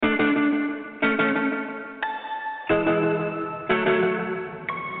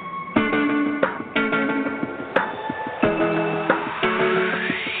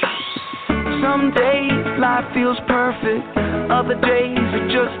feels perfect. Other days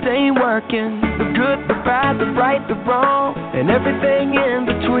it just ain't working. The good, the bad, the right, the wrong, and everything in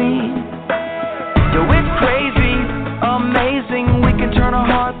between. Yo, it's crazy, amazing. We can turn our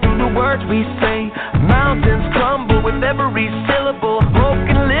heart through the words we say. Mountains crumble with every syllable. Hope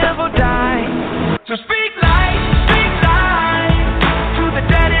can live or die. So speak life to the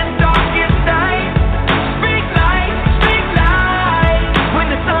dead and darkest night. Speak life when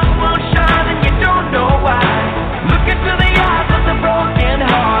the sun won't shine and you don't know why. Look into the eyes of the broken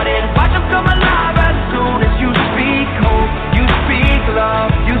hearted. Watch them come alive as soon as you speak hope. You speak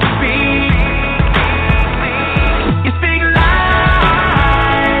love. You speak. You speak life.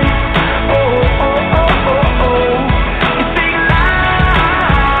 Oh, oh, oh, oh, oh. You speak life.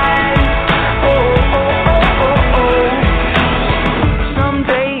 Oh, oh, oh, oh, oh. Some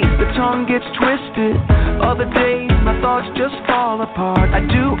days the tongue gets twisted. Other days my thoughts just fall apart. I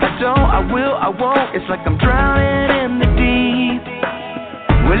do, I don't, I will, I won't. It's like I'm drowning in the deep.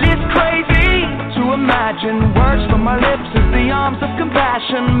 Well, it's crazy to imagine words from my lips as the arms of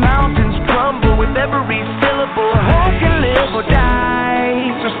compassion. Mountains crumble with every syllable. Hope can live or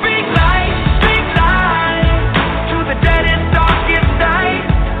die. So speak life to the dead and darkest night.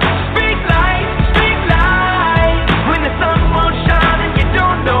 Speak life when the sun won't shine and you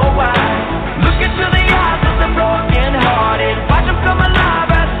don't know why. Look into the eyes of the broken hearted. Watch them come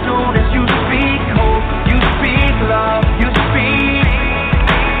alive as soon as you speak hope. You speak love. You speak.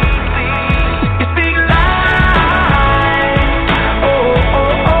 You speak life. Oh,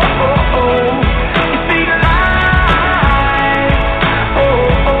 oh, oh, oh, oh. You speak life. Oh,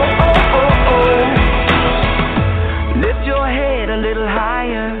 oh, oh, oh, oh. Lift your head a little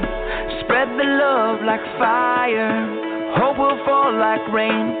higher. Spread the love like fire. Hope will fall like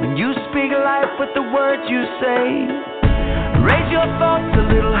rain when you speak life with the words you say. Raise your thoughts a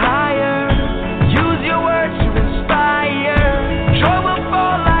little higher. Use your words to inspire. Joy will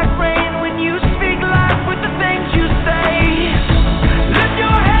fall like rain when you speak life with the things you say. Lift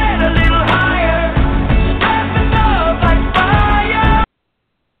your head a little higher. Spread the love like fire.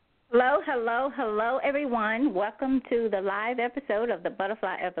 Hello, hello, hello, everyone. Welcome to the live episode of the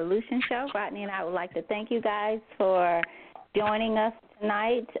Butterfly Evolution Show. Rodney and I would like to thank you guys for joining us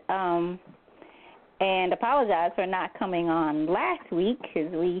tonight, and apologize for not coming on last week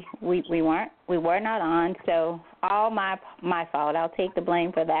because we were not on. So all my fault. I'll take the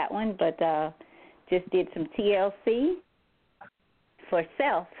blame for that one, but just did some TLC for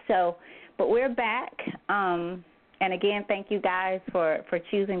self. So, but we're back. And again, thank you guys for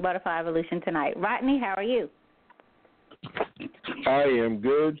choosing Butterfly Evolution tonight. Rodney, how are you? I am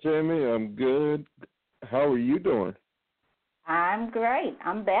good, Jamie. I'm good. How are you doing? I'm great.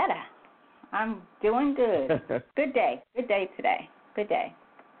 I'm better. I'm doing good. Good day. Good day today. Good day.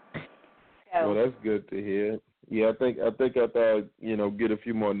 So, well, that's good to hear. Yeah, I think after I get a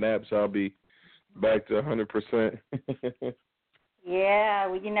few more naps, I'll be back to 100%. Yeah,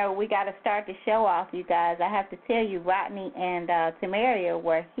 we got to start the show off, you guys. I have to tell you, Rodney and Tamaria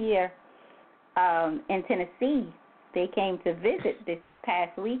were here in Tennessee. They came to visit this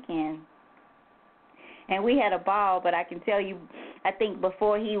past weekend, and we had a ball. But I can tell you, I think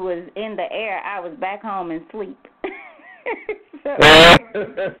before he was in the air, I was back home and sleep. I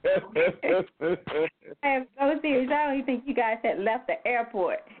am so serious. I don't even think you guys had left the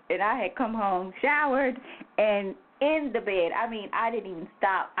airport, and I had come home, showered, and in the bed. I mean, I didn't even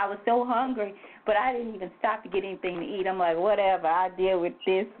stop. I was so hungry, but I didn't even stop to get anything to eat. I'm like, whatever, I'll deal with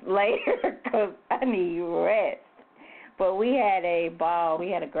this later because I need rest. But we had a ball. We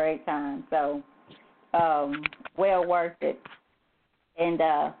had a great time. So, well worth it. And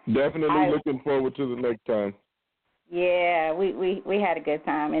definitely looking forward to the next time. Yeah, we had a good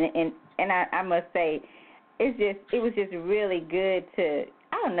time, and I must say, it was just really good to,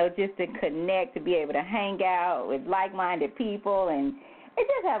 I don't know, just to connect, to be able to hang out with like-minded people and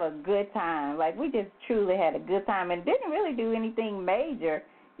just have a good time. Like, we just truly had a good time and didn't really do anything major.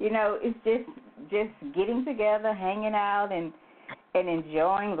 It's just getting together, hanging out, and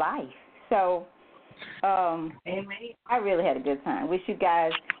enjoying life. So, I really had a good time. Wish you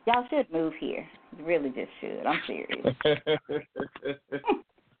guys, y'all should move here. You really just should. I'm serious.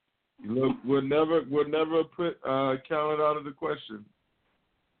 Look, we'll never put count it out of the question.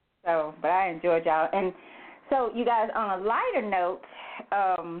 So, but I enjoyed y'all. And so, you guys, on a lighter note,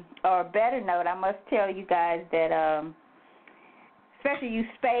 or a better note, I must tell you guys that, especially you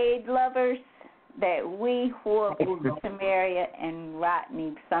spade lovers, that we whooped Tamaria and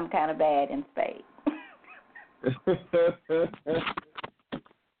Rodney some kind of bad in spade.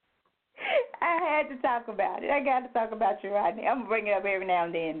 I had to talk about it. I got to talk about you, Rodney. I'm going to bring it up every now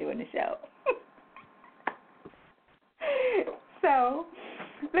and then during the show. So,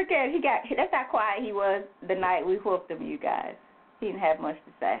 look at it. That's how quiet he was the night we whooped him, you guys. He didn't have much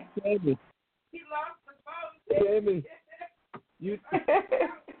to say. Jamie. He lost the phone. Jamie. You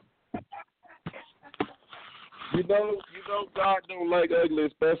know, God don't like ugly,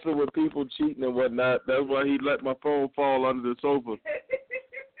 especially with people cheating and whatnot. That's why he let my phone fall under the sofa.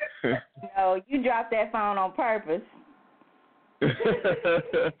 No, you dropped that phone on purpose.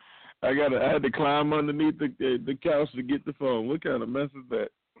 I had to climb underneath the couch to get the phone. What kind of mess is that?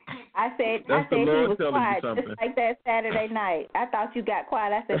 I said he was quiet just like that Saturday night. I thought you got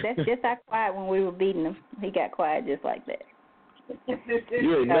quiet. I said that's just how quiet when we were beating him. He got quiet just like that.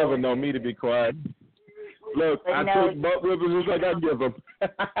 You ain't never known me to be quiet. Look, I took butt whippings just like I give them.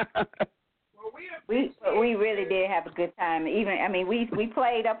 We really did have a good time. We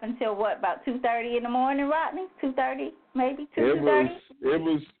played up until about 2:30 in the morning, Rodney. 2:30 maybe 2:30.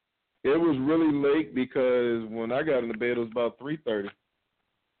 It was really late because when I got in the bed it was about 3:30.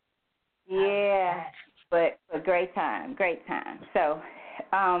 Yeah, but a great time. So,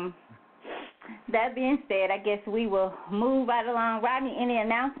 that being said, I guess we will move right along. Rodney, any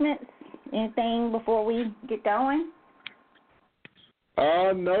announcements? Anything before we get going?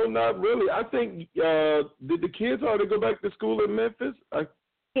 No, not really. I think did the kids already go back to school in Memphis?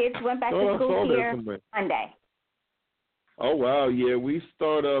 Kids went back to school here Monday. Oh wow, yeah, we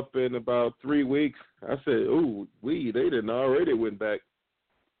start up in about 3 weeks. I said, ooh, they didn't already went back.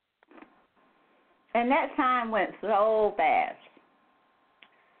 And that time went so fast.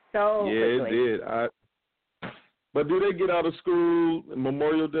 So quickly. It did. But do they get out of school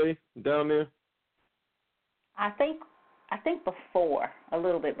Memorial Day down there? I think before, a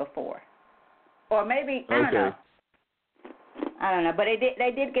little bit before, or maybe I don't know. But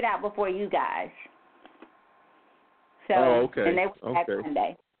they did get out before you guys. So and they went back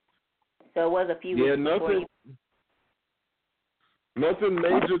Monday. So it was a few weeks before you. Nothing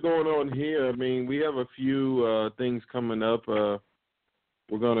major going on here. I mean, we have a few things coming up. We're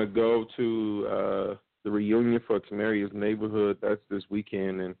gonna go to the reunion for Canaria's neighborhood. That's this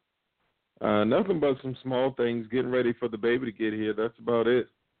weekend, and nothing but some small things. Getting ready for the baby to get here. That's about it.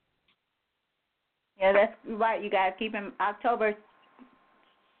 Yeah, that's right. You guys keep him October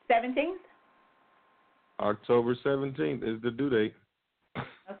 17th. October 17th is the due date.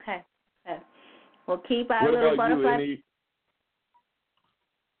 Okay. We'll keep our little butterfly.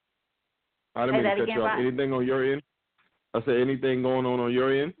 I didn't mean to cut you off. Anything on your end? I said anything going on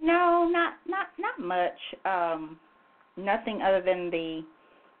your end? No, not much. Nothing other than the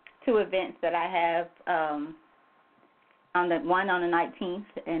two events that I have. One on the 19th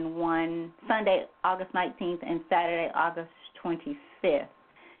and one Sunday, August 19th, and Saturday, August 25th.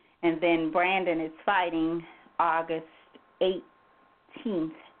 And then Brandon is fighting August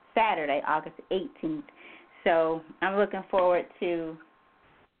 18th, Saturday, August 18th. So I'm looking forward to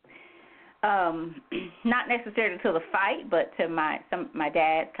not necessarily to the fight, but to my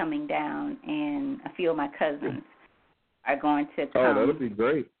dad coming down, and a few of my cousins are going to come. Oh, that'll be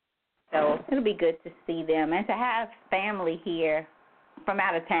great. So it'll be good to see them and to have family here from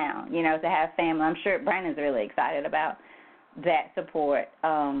out of town, to have family. I'm sure Brandon's really excited about that support.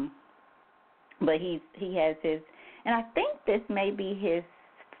 But he has his, and I think this may be his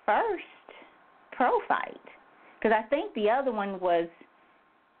first pro fight, because I think the other one was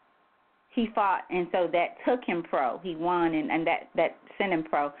he fought, and so that took him pro. He won, and that sent him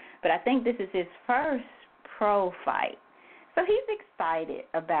pro. But I think this is his first pro fight. So he's excited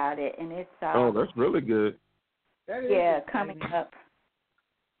about it, and it's that's really good. Coming up.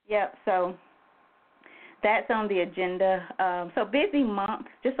 Yep. So that's on the agenda. So busy month,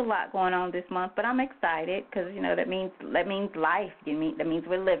 just a lot going on this month, but I'm excited because that means life. That means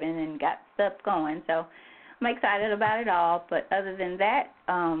we're living and got stuff going. So I'm excited about it all. But other than that,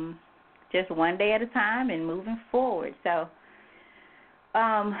 just one day at a time and moving forward. So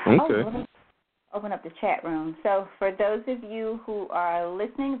open up the chat room. So for those of you who are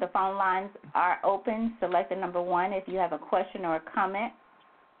listening, the phone lines are open. Select the number 1 if you have a question or a comment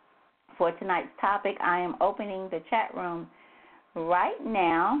for tonight's topic. I am opening the chat room right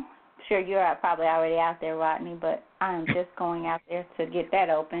now. I'm sure you're probably already out there, Rodney, but I am just going out there to get that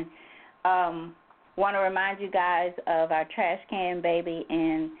open. Want to remind you guys of our trash can baby,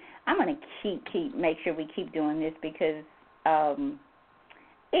 and I'm going to make sure we keep doing this because I'm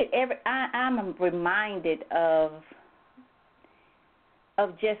reminded of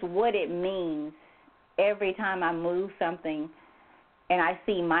just what it means every time I move something and I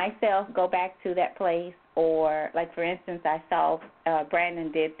see myself go back to that place, or like for instance, I saw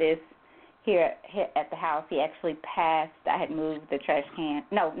Brandon did this here at the house. He actually passed. I had moved the trash can.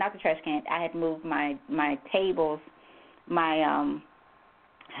 No, not the trash can. I had moved my tables my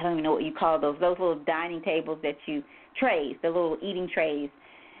I don't even know what you call those little dining tables that you trays, the little eating trays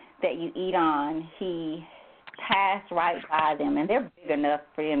that you eat on. He passed right by them, and they're big enough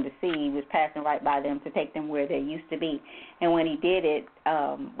for him to see. He was passing right by them to take them where they used to be. And when he did it,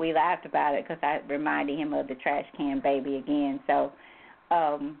 we laughed about it because I reminded him of the trash can baby again. So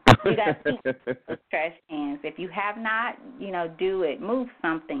you got to keep those trash cans. If you have not, do it. Move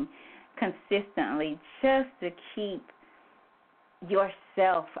something consistently just to keep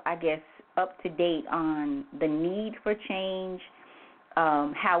yourself, I guess, up to date on the need for change,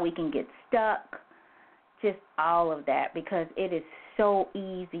 how we can get stuck, just all of that, because it is so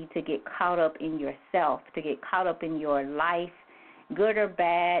easy to get caught up in yourself, to get caught up in your life, good or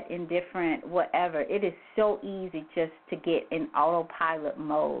bad, indifferent, whatever. It is so easy just to get in autopilot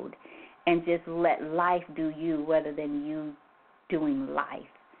mode and just let life do you rather than you doing life.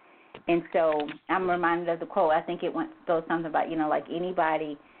 And so I'm reminded of the quote. I think it goes something about, like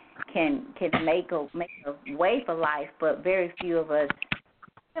anybody can make a way for life, but very few of us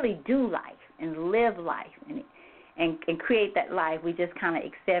really do life and live life and create that life. We just kind of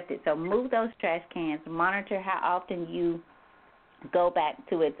accept it. So move those trash cans. Monitor how often you go back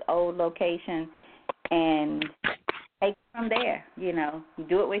to its old location and take it from there.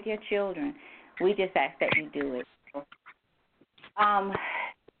 Do it with your children. We just ask that you do it.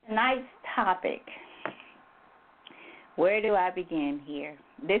 Tonight's topic, where do I begin here?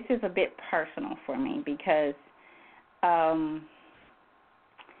 This is a bit personal for me because I'll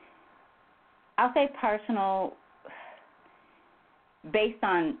say personal based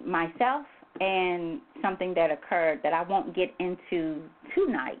on myself and something that occurred that I won't get into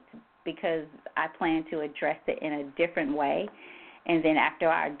tonight because I plan to address it in a different way. And then after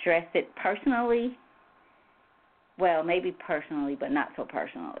I address it personally, well, maybe personally, but not so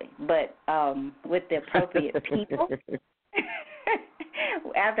personally, but with the appropriate people.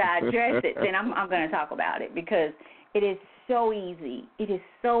 After I address it, then I'm going to talk about it because it is so easy. It is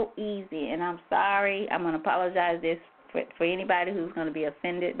so easy, and I'm sorry. I'm going to apologize for anybody who's going to be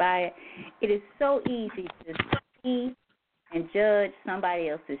offended by it. It is so easy to see and judge somebody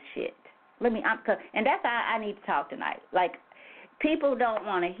else's shit. And that's how I need to talk tonight. Like, people don't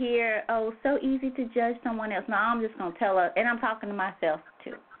want to hear, so easy to judge someone else. No, I'm just going to tell her, and I'm talking to myself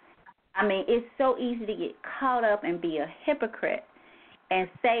too. I mean, it's so easy to get caught up and be a hypocrite and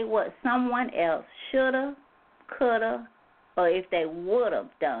say what someone else should have, could have, or if they would have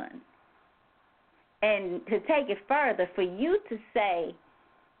done. And to take it further, for you to say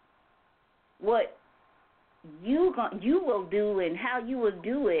what you will do and how you will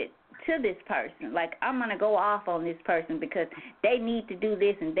do it to this person. Like, I'm going to go off on this person because they need to do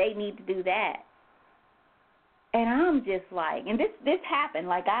this and they need to do that. And I'm just like, and this happened.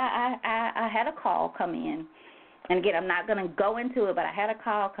 Like, I had a call come in. And, again, I'm not going to go into it, but I had a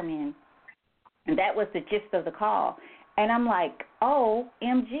call come in. And that was the gist of the call. And I'm like,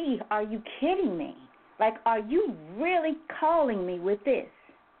 OMG, are you kidding me? Like, are you really calling me with this?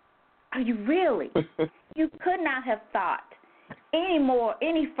 Are you really? You could not have thought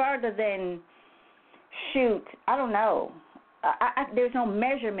any further than, shoot, I don't know. There's no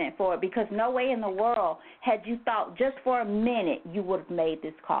measurement for it because no way in the world had you thought just for a minute you would have made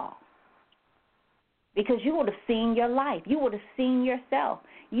this call. Because you would have seen your life. You would have seen yourself.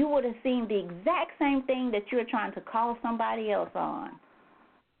 You would have seen the exact same thing that you're trying to call somebody else on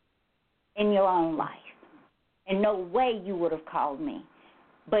in your own life. And no way you would have called me.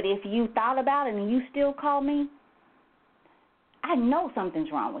 But if you thought about it and you still call me, I know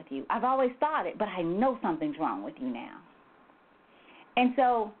something's wrong with you. I've always thought it, but I know something's wrong with you now. And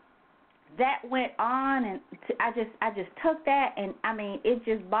so that went on, and I just took that, and, I mean, it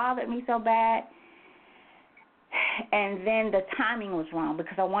just bothered me so bad. And then the timing was wrong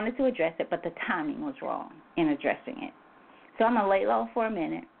because I wanted to address it, but the timing was wrong in addressing it. So I'm going to lay low for a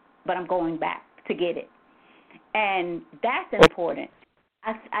minute, but I'm going back to get it. And that's important.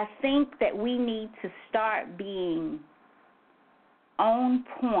 I think that we need to start being on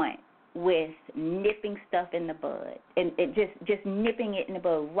point with nipping stuff in the bud and just nipping it in the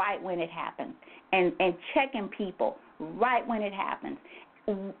bud right when it happens and checking people right when it happens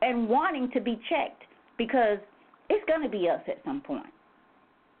and wanting to be checked because it's going to be us at some point.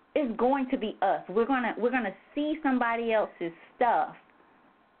 It's going to be us. We're gonna see somebody else's stuff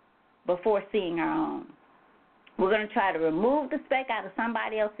before seeing our own. We're going to try to remove the speck out of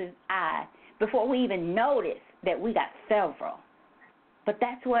somebody else's eye before we even notice that we got several. But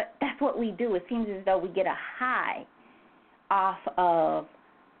that's what we do. It seems as though we get a high off of,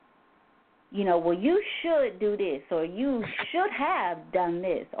 well, you should do this, or you should have done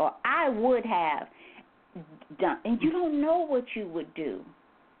this, or I would have. done, and you don't know what you would do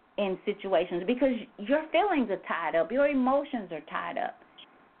in situations because your feelings are tied up, your emotions are tied up.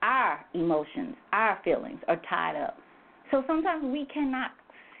 Our emotions, our feelings are tied up. So sometimes we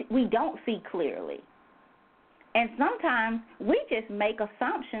don't see clearly. And sometimes we just make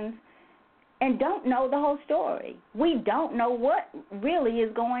assumptions and don't know the whole story. We don't know what really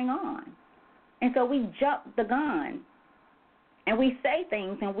is going on. And so we jump the gun and we say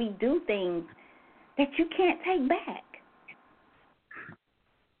things and we do things that you can't take back.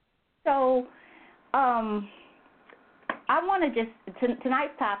 So I want to just,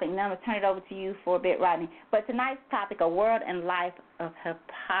 tonight's topic, now I'm going to turn it over to you for a bit, Rodney, but tonight's topic, a world and life of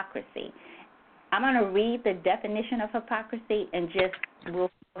hypocrisy. I'm going to read the definition of hypocrisy and we'll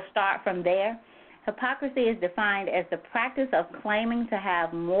start from there. Hypocrisy is defined as the practice of claiming to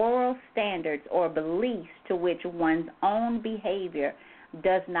have moral standards or beliefs to which one's own behavior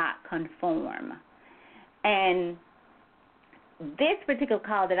does not conform. And this particular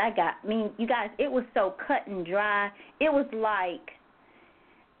call that I got, I mean, you guys, it was so cut and dry. It was like,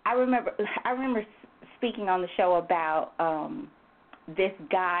 I remember speaking on the show about this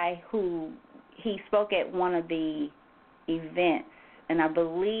guy who he spoke at one of the events, and I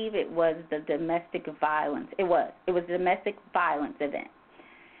believe it was the domestic violence. It was a domestic violence event.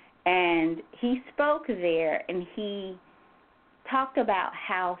 And he spoke there, and he talked about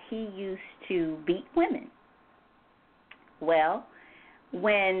how he used to beat women. Well,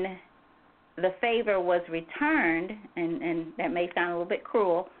 when the favor was returned, and that may sound a little bit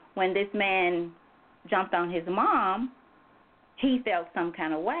cruel, when this man jumped on his mom, he felt some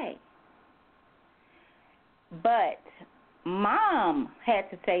kind of way. But Mom had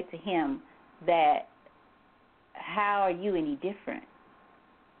to say to him that, how are you any different?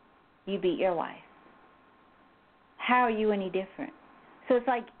 You beat your wife. How are you any different? So it's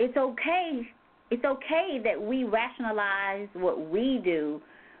like, it's okay that we rationalize what we do.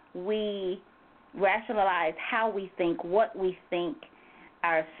 We rationalize how we think, what we think,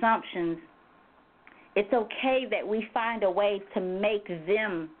 our assumptions. It's okay that we find a way to make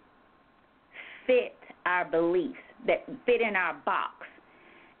them fit our beliefs, that fit in our box,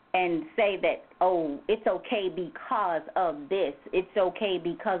 and say that, oh, it's okay because of this, it's okay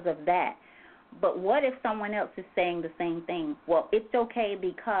because of that. But what if someone else is saying the same thing? Well, it's okay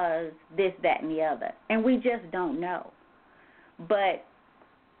because this, that, and the other. And we just don't know. But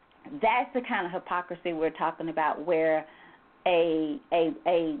that's the kind of hypocrisy we're talking about, where and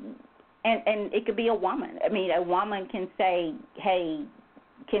it could be a woman. I mean, a woman can say, hey,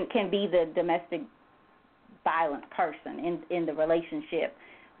 can be the domestic violent person in the relationship,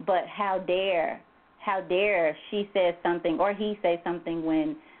 but how dare she says something or he says something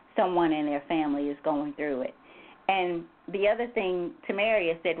when someone in their family is going through it. And the other thing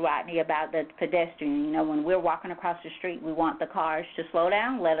Tamaria said, Rodney, about the pedestrian, you know, when we're walking across the street, we want the cars to slow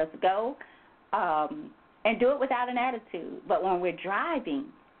down, let us go, and do it without an attitude. But when we're driving,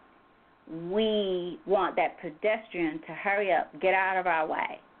 we want that pedestrian to hurry up, get out of our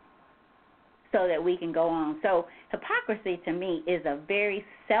way, so that we can go on. So hypocrisy to me is a very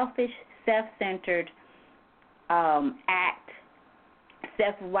selfish, self-centered act,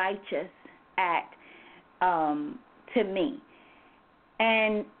 self-righteous act to me.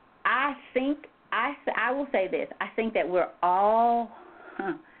 And I think, I will say this, I think that we're all,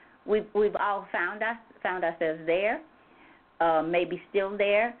 we've all found ourselves there, maybe still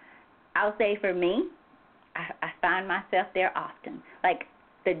there. I'll say for me, I find myself there often. Like,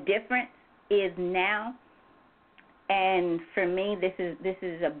 the difference is now, and for me, this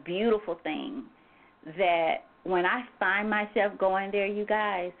is a beautiful thing, that when I find myself going there, you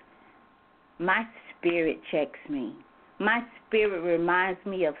guys, my spirit checks me. My spirit reminds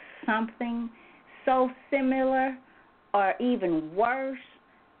me of something so similar or even worse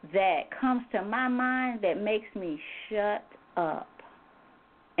that comes to my mind that makes me shut up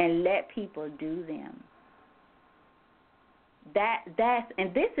and let people do them.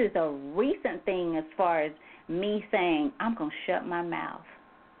 And this is a recent thing as far as me saying, I'm going to shut my mouth.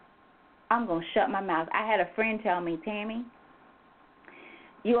 I'm going to shut my mouth. I had a friend tell me, Tammy,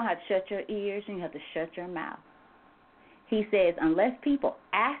 you don't have to shut your ears and you have to shut your mouth. He says, unless people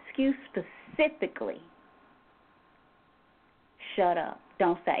ask you specifically, shut up.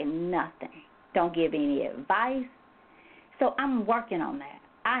 Don't say nothing. Don't give any advice. So I'm working on that.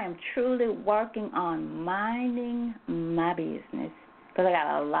 I am truly working on minding my business because I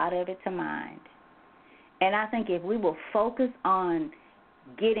got a lot of it to mind. And I think if we will focus on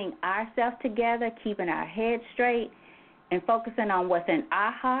getting ourselves together, keeping our heads straight, and focusing on what's in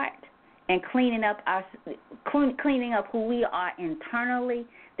our heart and cleaning up who we are internally,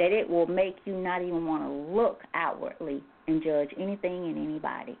 that it will make you not even want to look outwardly and judge anything and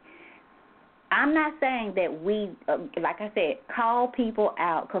anybody. I'm not saying that we, like I said, call people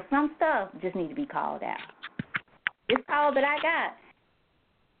out, because some stuff just needs to be called out. This call that I got,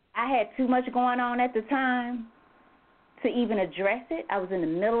 I had too much going on at the time to even address it. I was in the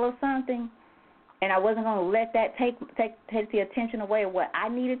middle of something, and I wasn't going to let that take the attention away of what I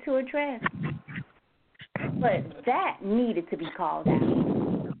needed to address. But that needed to be called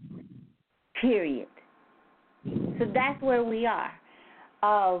out, period. So that's where we are.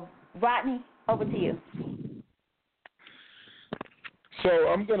 Rodney, over to you. So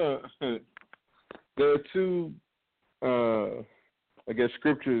I'm going to, there are two,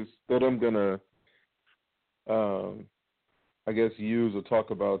 scriptures that I'm going to, use or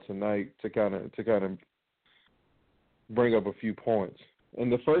talk about tonight to kind of bring up a few points.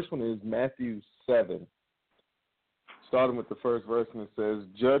 And the first one is Matthew 7, starting with the first verse, and it says,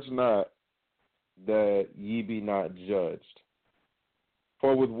 "Judge not, that ye be not judged.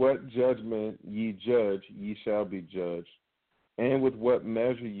 For with what judgment ye judge, ye shall be judged. And with what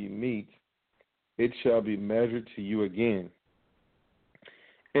measure ye meet, it shall be measured to you again.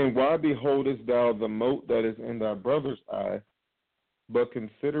 And why beholdest thou the mote that is in thy brother's eye, but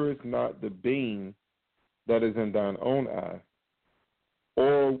considerest not the beam that is in thine own eye?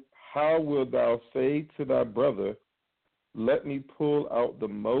 Or how wilt thou say to thy brother, let me pull out the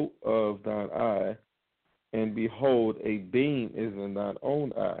mote of thine eye, and behold, a beam is in thine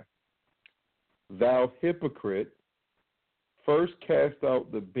own eye? Thou hypocrite, first cast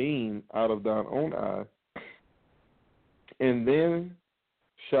out the beam out of thine own eye, and then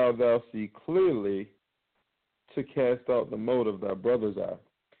shalt thou see clearly to cast out the mote of thy brother's eye."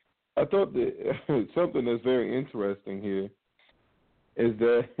 I thought that something that's very interesting here is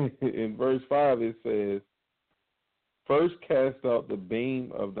that in verse 5 it says, "First cast out the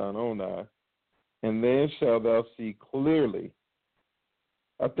beam of thine own eye, and then shalt thou see clearly."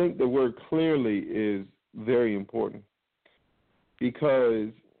 I think the word clearly is very important,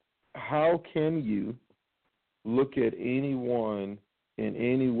 because how can you look at anyone in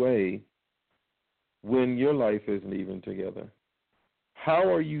any way when your life isn't even together? How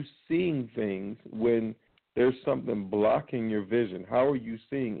are you seeing things when there's something blocking your vision? How are you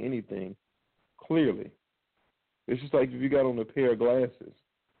seeing anything clearly? It's just like if you got on a pair of glasses.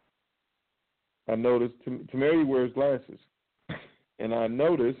 I noticed Tamari wears glasses, and I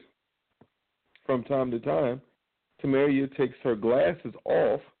notice from time to time Tamaria takes her glasses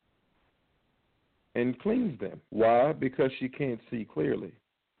off and cleans them. Why? Because she can't see clearly.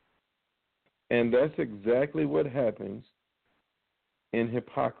 And that's exactly what happens in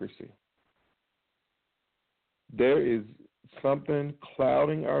hypocrisy. There is something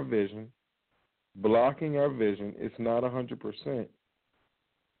clouding our vision, blocking our vision. It's not 100%.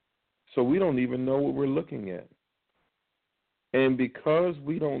 So we don't even know what we're looking at. And because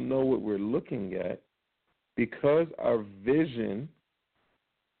we don't know what we're looking at, because our vision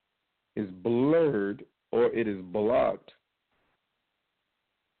is blurred or it is blocked,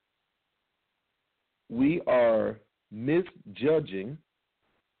 we are misjudging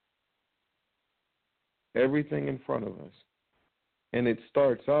everything in front of us. And it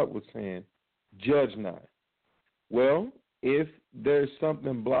starts out with saying, judge not. Well, if there's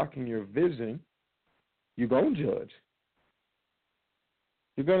something blocking your vision, you're going to judge.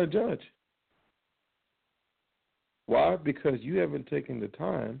 You're going to judge. Why? Because you haven't taken the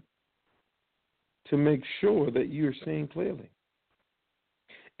time to make sure that you're seeing clearly.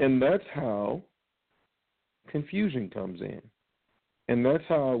 And that's how confusion comes in. And that's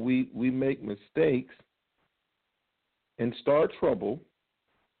how we make mistakes and start trouble,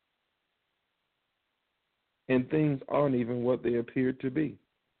 and things aren't even what they appear to be.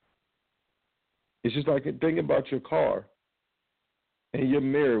 It's just like thinking about your car and your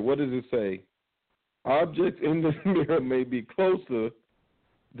mirror. What does it say? Objects in the mirror may be closer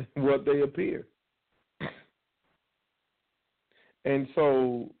than what they appear. And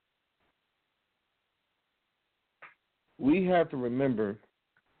so we have to remember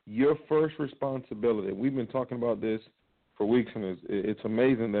your first responsibility. We've been talking about this for weeks, and it's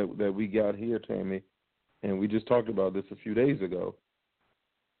amazing that we got here, Tammy, and we just talked about this a few days ago.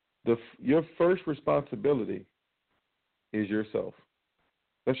 Your first responsibility is yourself.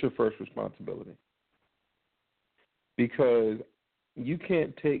 That's your first responsibility. Because you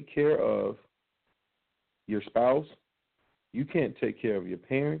can't take care of your spouse, you can't take care of your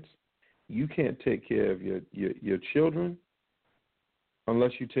parents, you can't take care of your children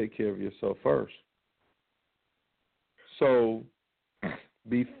unless you take care of yourself first. So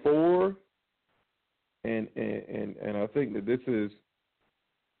before, and I think that this is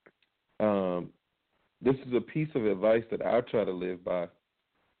this is a piece of advice that I try to live by.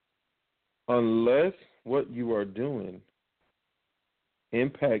 Unless what you are doing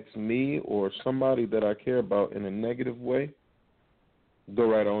impacts me or somebody that I care about in a negative way, go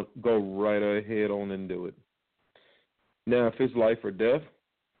right ahead on and do it. Now, if it's life or death,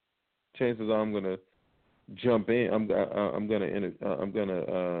 chances are I'm going to jump in. I'm going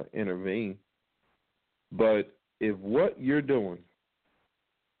to intervene. But if what you're doing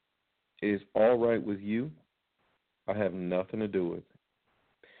is all right with you, I have nothing to do with it.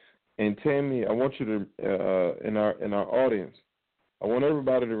 And Tammy, I want you to, in our audience, I want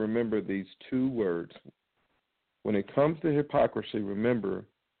everybody to remember these two words. When it comes to hypocrisy, remember,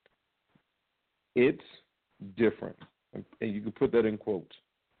 it's different. And you can put that in quotes.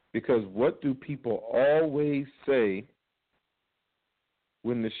 Because what do people always say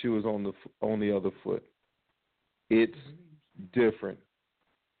when the shoe is on the other foot? It's different.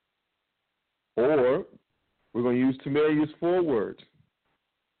 Or we're going to use Tamaria's 4 words.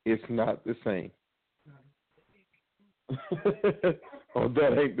 It's not the same. Oh,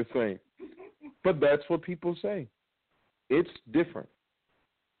 that ain't the same. But that's what people say. It's different.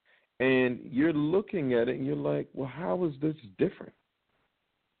 And you're looking at it and you're like, well, how is this different?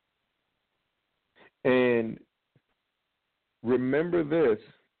 And remember this.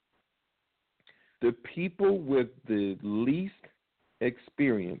 The people with the least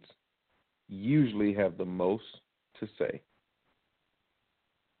experience usually have the most to say.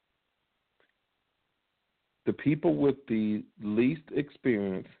 The people with the least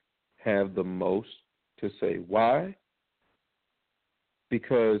experience have the most to say. Why?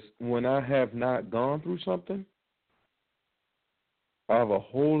 Because when I have not gone through something, I have a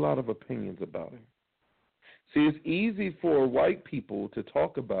whole lot of opinions about it. See, it's easy for white people to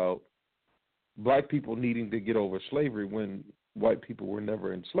talk about black people needing to get over slavery when white people were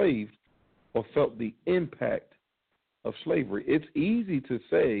never enslaved or felt the impact of slavery. It's easy to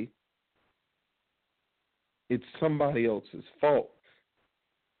say it's somebody else's fault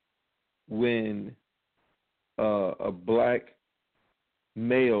when a black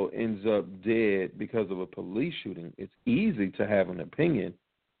male ends up dead because of a police shooting. It's easy to have an opinion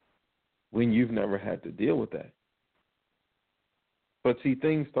when you've never had to deal with that. But see,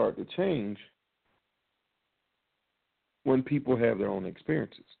 things start to change when people have their own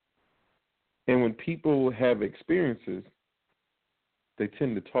experiences. And when people have experiences, they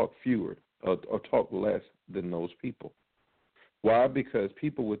tend to talk fewer or talk less than those people. Why? Because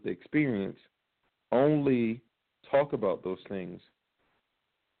people with experience only talk about those things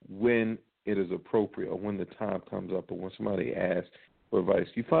when it is appropriate or when the time comes up or when somebody asks for advice.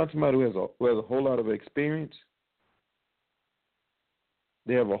 You find somebody who has a whole lot of experience,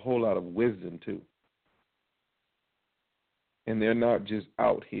 they have a whole lot of wisdom too. And they're not just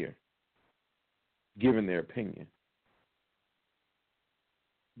out here giving their opinion.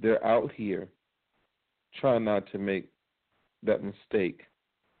 They're out here trying not to make that mistake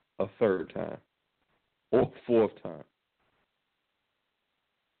a third time or fourth time.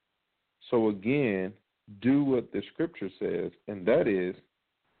 So again, do what the scripture says, and that is,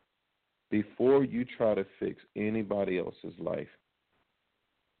 before you try to fix anybody else's life,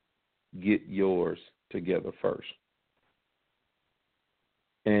 get yours together first.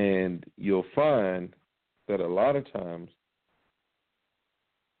 And you'll find that a lot of times,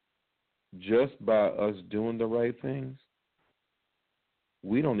 just by us doing the right things,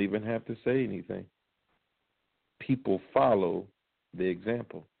 we don't even have to say anything. People follow the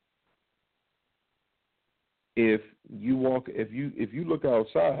example. If you look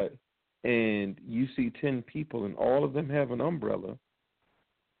outside and you see 10 people and all of them have an umbrella,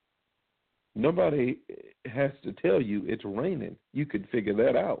 nobody has to tell you it's raining. You could figure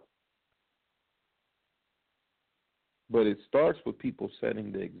that out. But it starts with people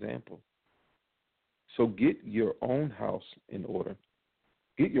setting the example. So get your own house in order.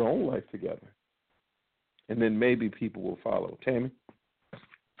 Get your own life together. And then maybe people will follow. Tammy?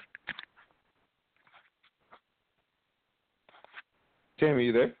 Tammy,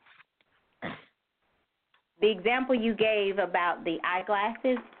 you there? The example you gave about the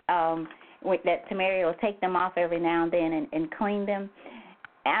eyeglasses, that Tamaria will take them off every now and then and clean them,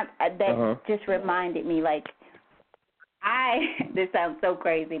 that just reminded me, like, this sounds so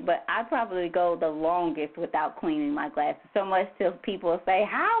crazy, but I probably go the longest without cleaning my glasses, so much till people say,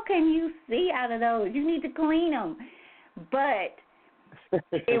 how can you see out of those? You need to clean them. But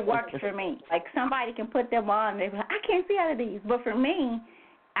it works for me. Like, somebody can put them on, and they're like, I can't see out of these. But for me,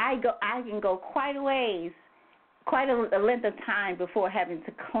 I can go quite a ways quite a length of time before having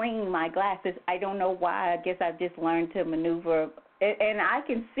to clean my glasses. I don't know why. I guess I've just learned to maneuver. And I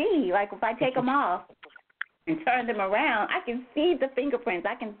can see, like, if I take them off and turn them around, I can see the fingerprints.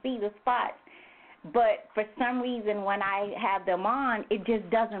 I can see the spots. But for some reason, when I have them on, it just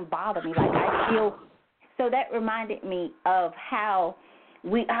doesn't bother me. Like, I feel – so that reminded me of how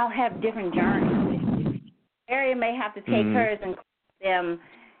we all have different journeys. Mary may have to take hers and clean them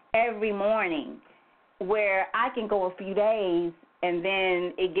every morning, where I can go a few days and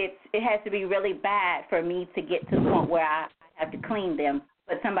then it has to be really bad for me to get to the point where I have to clean them.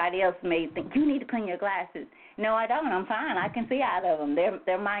 But somebody else may think, you need to clean your glasses. No, I don't. I'm fine. I can see out of them.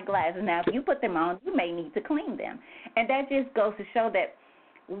 They're my glasses. Now, if you put them on, you may need to clean them. And that just goes to show that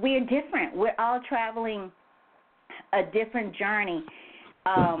we're different. We're all traveling a different journey.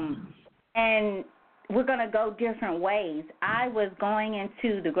 And we're going to go different ways. I was going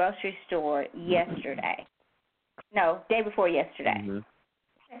into the grocery store yesterday. No, day before yesterday. Mm-hmm.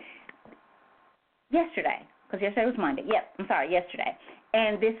 Yesterday, because yesterday was Monday. Yep, I'm sorry, yesterday.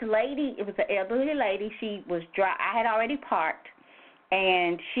 And this lady, it was an elderly lady. She was I had already parked,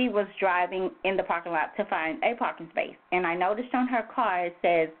 and she was driving in the parking lot to find a parking space. And I noticed on her car it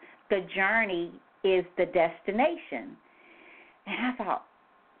says, the journey is the destination. And I thought,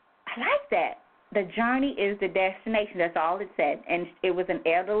 I like that. The journey is the destination. That's all it said. And it was an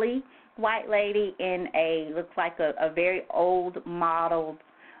elderly white lady in looks like a very old modeled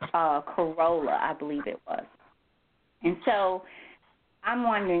Corolla, I believe it was. And so I'm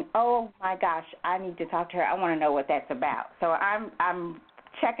wondering, oh, my gosh, I need to talk to her. I want to know what that's about. So I'm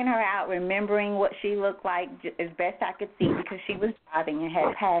checking her out, remembering what she looked like as best I could see, because she was driving and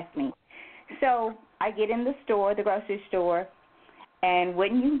had passed me. So I get in the store, the grocery store, and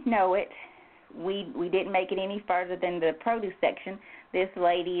wouldn't you know it, we didn't make it any further than the produce section. This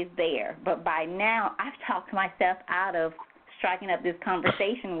lady is there. But by now, I've talked myself out of striking up this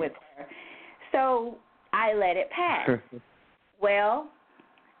conversation with her. So I let it pass. Well,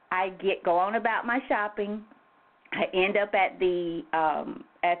 I go on about my shopping. I end up at the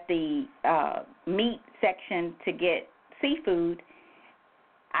meat section to get seafood.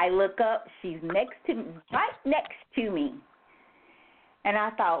 I look up. She's right next to me. And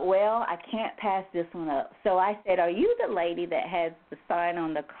I thought, well, I can't pass this one up. So I said, are you the lady that has the sign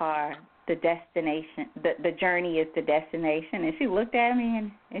on the car, the destination, the journey is the destination? And she looked at me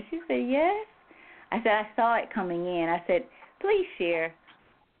and she said, yes. I said, I saw it coming in. I said, please share,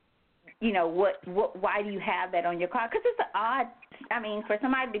 why do you have that on your car? Because it's odd, for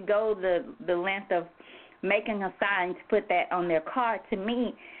somebody to go the length of making a sign to put that on their car, to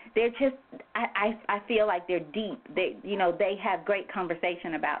me, they're just, I feel like they're deep. They have great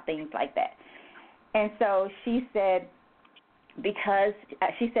conversation about things like that. And so she said, because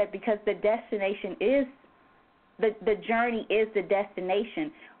the destination is, the journey is the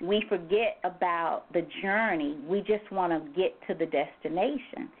destination, we forget about the journey. We just want to get to the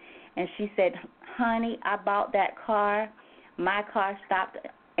destination. And she said, honey, I bought that car. My car stopped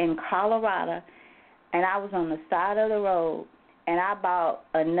in Colorado, and I was on the side of the road, and I bought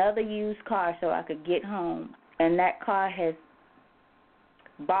another used car so I could get home, and that car has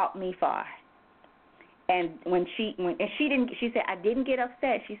brought me far. And she said, I didn't get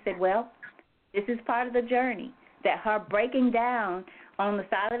upset. She said, well, this is part of the journey. That her breaking down on the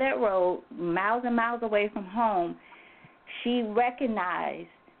side of that road, miles and miles away from home, she recognized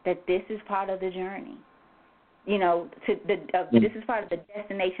that this is part of the journey. This is part of the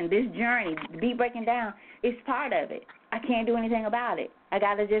destination. This journey, be breaking down, is part of it. I can't do anything about it. I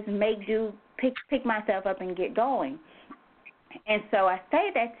got to just make do, pick myself up and get going. And so I say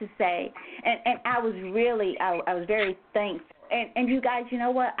that to say, and I was very thankful. And you guys, you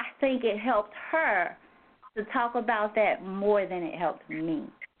know what? I think it helped her to talk about that more than it helped me.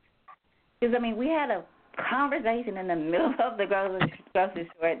 Because, we had a conversation in the middle of the grocery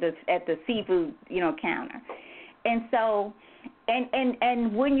store at the seafood, counter. And so,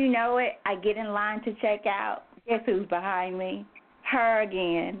 and wouldn't you know it, I get in line to check out. Guess who's behind me? Her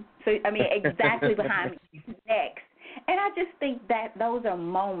again. So, exactly behind me. Next. And I just think that those are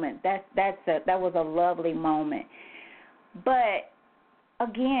moments. That was a lovely moment. But,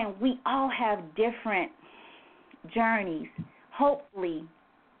 again, we all have different journeys, hopefully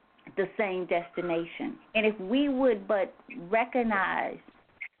the same destination. And if we would but recognize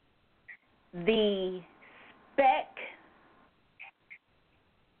the speck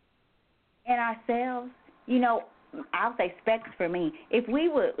in ourselves, I'll say specks for me. If we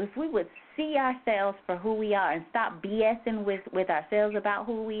would see ourselves for who we are and stop BSing with ourselves about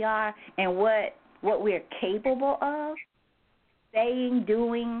who we are and what we're capable of saying,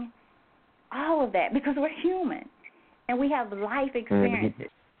 doing, all of that because we're human and we have life experiences.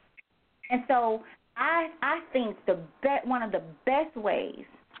 And so I think one of the best ways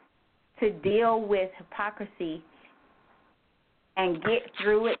to deal with hypocrisy and get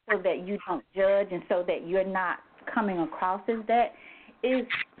through it so that you don't judge and so that you're not coming across as that is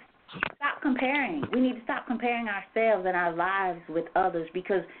stop comparing. We need to stop comparing ourselves and our lives with others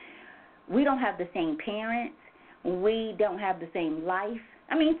because we don't have the same parents. We don't have the same life.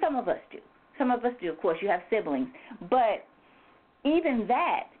 I mean, some of us do. Some of us do. Of course, you have siblings. But even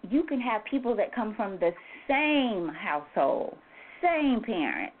that, you can have people that come from the same household, same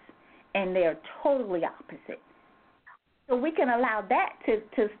parents, and they're totally opposite. So we can allow that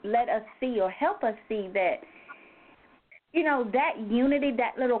to let us see or help us see that, you know, that unity,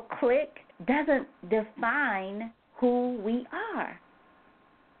 that little clique doesn't define who we are.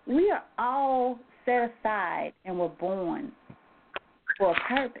 We are all set aside and were born for a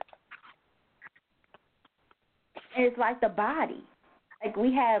purpose. And it's like the body. Like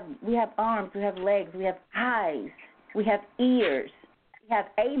we have arms, we have legs, we have eyes, we have ears, we have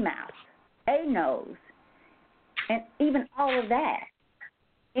a mouth, a nose, and even all of that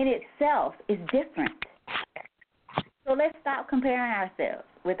in itself is different. So let's stop comparing ourselves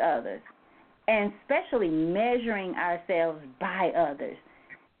with others, and especially measuring ourselves by others,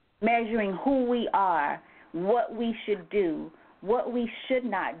 measuring who we are, what we should do, what we should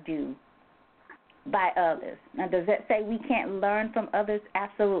not do by others. Now, does that say we can't learn from others?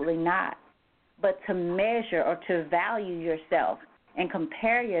 Absolutely not. But to measure or to value yourself and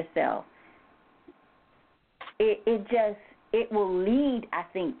compare yourself, it will lead, I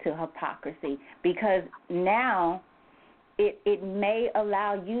think, to hypocrisy because now it may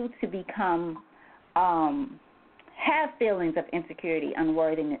allow you to become have feelings of insecurity,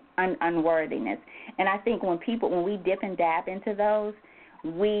 unworthiness. And I think when we dip and dab into those,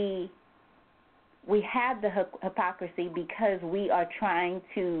 we have the hypocrisy because we are trying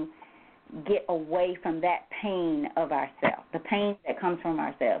to get away from that pain of ourselves, the pain that comes from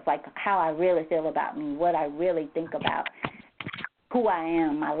ourselves, like how I really feel about me, what I really think about, who I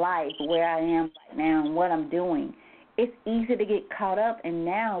am, my life, where I am right now, and what I'm doing. It's easy to get caught up, and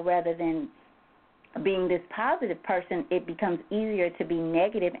now rather than being this positive person, it becomes easier to be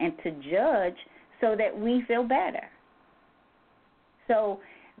negative and to judge so that we feel better. So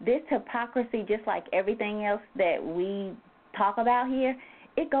this hypocrisy, just like everything else that we talk about here,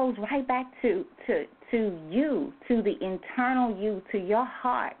 it goes right back to you, to the internal you, to your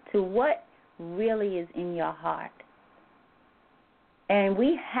heart, to what really is in your heart. And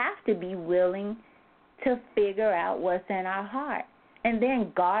we have to be willing to figure out what's in our heart and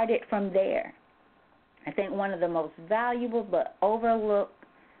then guard it from there. I think one of the most valuable but overlooked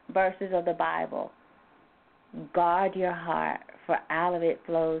verses of the Bible, guard your heart, for out of it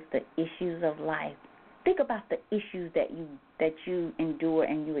flows the issues of life. Think about the issues that you endure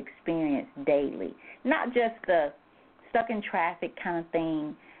and you experience daily, not just the stuck in traffic kind of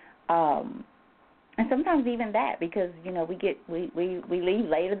thing, and sometimes even that because we leave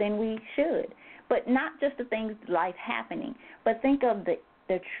later than we should. But not just the things life happening, but think of the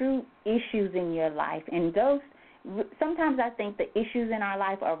true issues in your life, and those sometimes I think the issues in our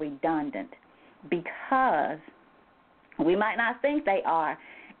life are redundant because we might not think they are.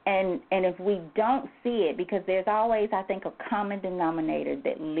 And if we don't see it, because there's always, I think, a common denominator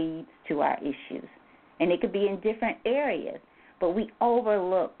that leads to our issues. And it could be in different areas, but we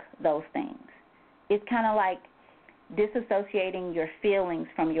overlook those things. It's kind of like disassociating your feelings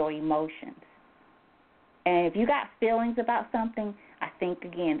from your emotions. And if you got feelings about something, I think,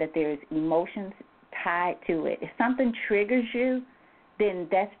 again, that there's emotions tied to it. If something triggers you, then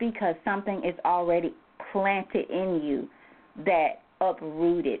that's because something is already planted in you that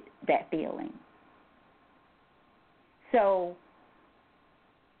uprooted that feeling. So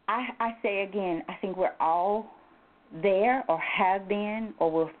I say again, I think we're all there or have been or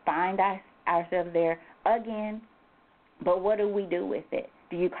will find ourselves there again, but what do we do with it?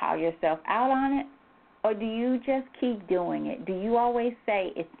 Do you call yourself out on it, or do you just keep doing it? Do you always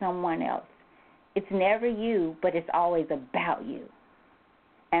say it's someone else? It's never you, but it's always about you.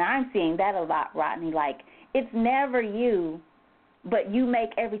 And I'm seeing that a lot, Rodney, like it's never you, but you make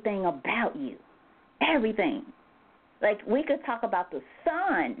everything about you. Everything. Like we could talk about the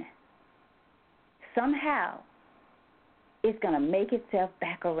sun. Somehow it's going to make itself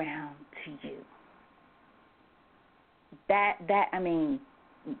back around to you. I mean,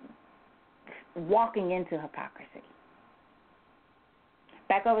 walking into hypocrisy.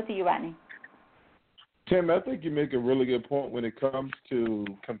 Back over to you, Rodney. Tim, I think you make a really good point when it comes to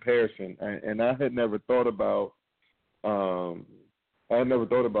comparison. And I had never thought about I never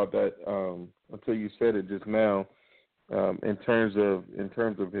thought about that until you said it just now. In terms of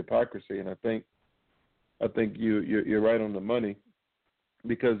hypocrisy, and I think you're right on the money,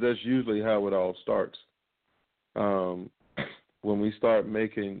 because that's usually how it all starts. When we start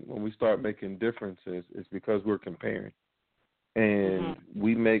making differences, it's because we're comparing, and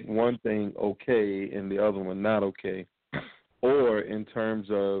we make one thing okay and the other one not okay, or in terms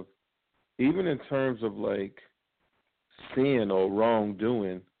of like sin or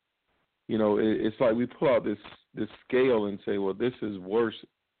wrongdoing. It's like we pull out this scale and say, well, this is worse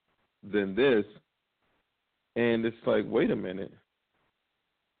than this, and it's like, wait a minute,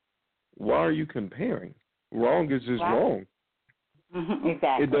 why are you comparing? Wrong is just wrong.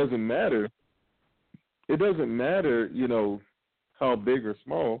 Exactly. It doesn't matter. It doesn't matter, how big or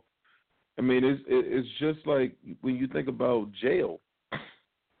small. I mean, it's just like when you think about jail.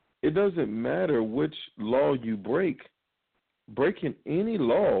 It doesn't matter which law you break. Breaking any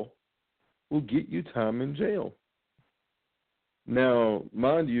law will get you time in jail. Now,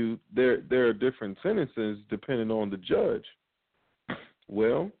 mind you, there are different sentences depending on the judge.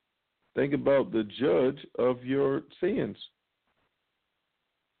 Well, think about the judge of your sins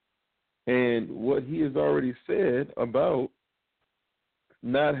and what he has already said about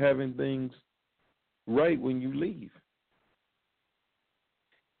not having things right when you leave.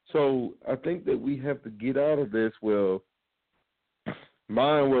 So I think that we have to get out of this, well,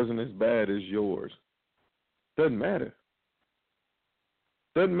 mine wasn't as bad as yours. Doesn't matter.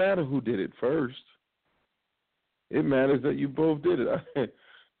 Doesn't matter who did it first. It matters that you both did it.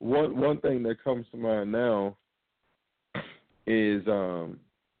 One thing that comes to mind now is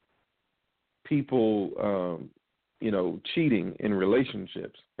people, cheating in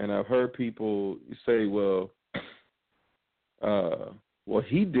relationships. And I've heard people say, well,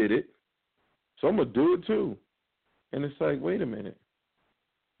 he did it, so I'm going to do it too. And it's like, wait a minute.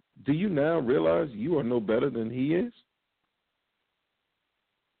 Do you now realize you are no better than he is?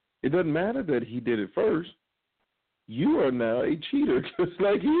 It doesn't matter that he did it first. You are now a cheater, just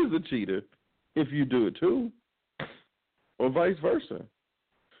like he is a cheater if you do it too, or vice versa.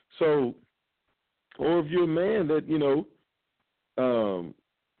 So, or if you're a man that,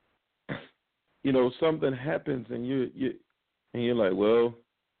 something happens and you're like, well,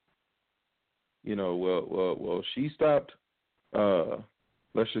 she stopped,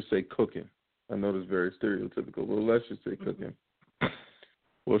 let's just say cooking. I know this is very stereotypical. Well, let's just say cooking.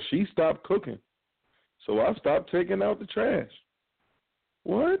 Well, she stopped cooking, so I stopped taking out the trash.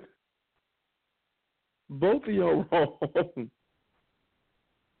 What? Both of y'all wrong.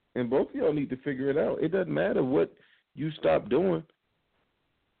 And both of y'all need to figure it out. It doesn't matter what you stop doing,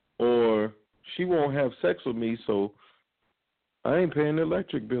 or she won't have sex with me, so I ain't paying the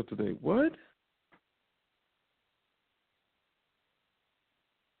electric bill today. What?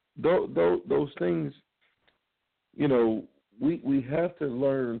 Those things, we have to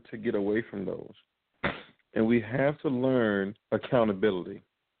learn to get away from those. And we have to learn accountability.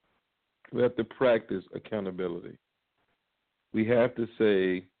 We have to practice accountability. We have to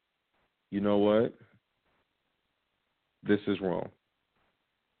say, you know what? This is wrong.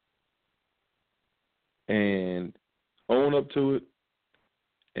 And own up to it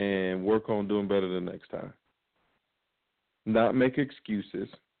and work on doing better the next time. Not make excuses.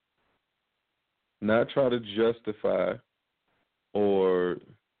 Not try to justify or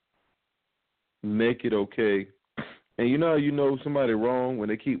make it okay. And you know somebody wrong when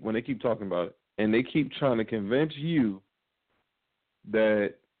they keep talking about it, and they keep trying to convince you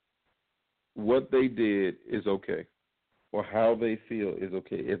that what they did is okay or how they feel is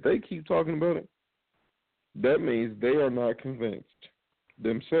okay. If they keep talking about it, that means they are not convinced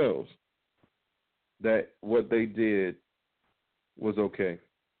themselves that what they did was okay.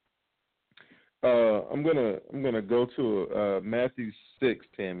 I'm gonna go to Matthew 6,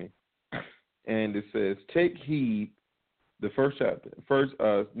 Tammy, and it says, "Take heed." The first chapter,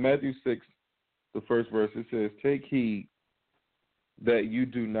 Matthew 6, the first verse. It says, "Take heed that you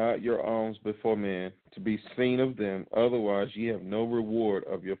do not your alms before men to be seen of them; otherwise, ye have no reward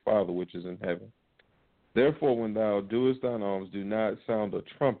of your Father which is in heaven. Therefore, when thou doest thine alms, do not sound a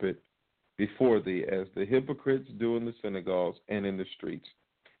trumpet before thee, as the hypocrites do in the synagogues and in the streets,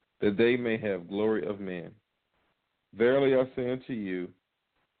 that they may have glory of men. Verily I say unto you,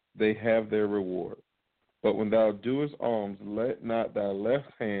 they have their reward. But when thou doest alms, let not thy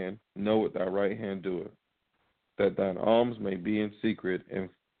left hand know what thy right hand doeth, that thine alms may be in secret, and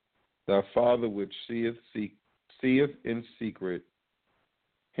thy Father which seeth in secret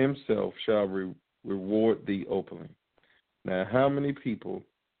himself shall reward thee openly." Now, how many people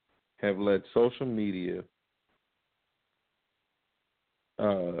have let social media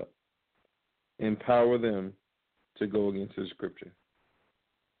empower them to go against the scripture?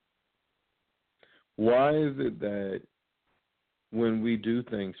 Why is it that when we do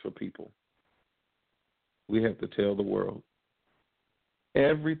things for people, we have to tell the world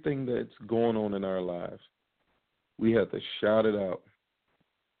everything that's going on in our lives? We have to shout it out.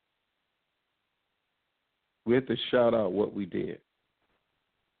 We have to shout out what we did.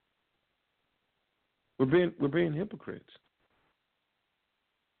 We're being hypocrites.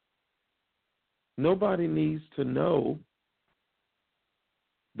 Nobody needs to know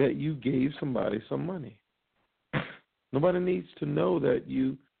that you gave somebody some money. Nobody needs to know that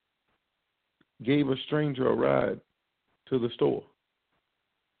you gave a stranger a ride to the store.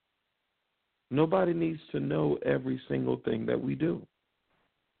 Nobody needs to know every single thing that we do.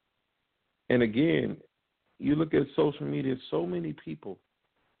 And again, you look at social media, so many people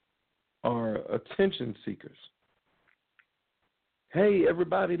are attention seekers. Hey,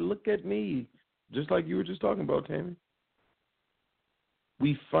 everybody, look at me. Just like you were just talking about, Tammy.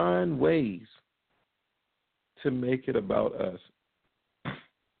 We find ways to make it about us.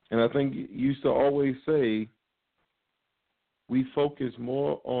 And I think you used to always say we focus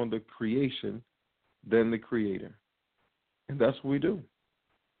more on the creation than the creator. And that's what we do.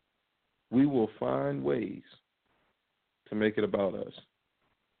 We will find ways to make it about us.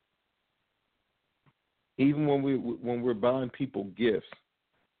 Even when we're buying people gifts,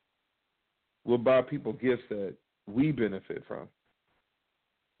 we'll buy people gifts that we benefit from.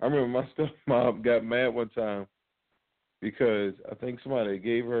 I remember my stepmom got mad one time because I think somebody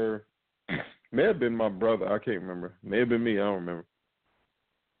gave her, may have been my brother, I can't remember. May have been me, I don't remember.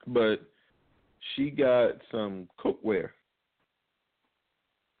 But she got some cookware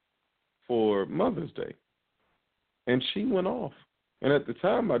for Mother's Day. And she went off. And at the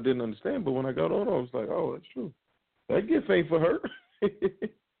time, I didn't understand. But when I got on, I was like, oh, that's true. That gift ain't for her.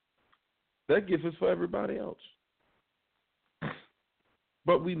 That gift is for everybody else.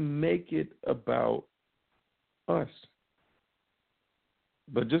 But we make it about us.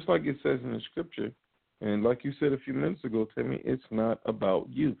 But just like it says in the scripture, and like you said a few minutes ago, Timmy, it's not about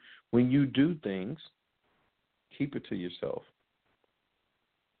you. When you do things, keep it to yourself.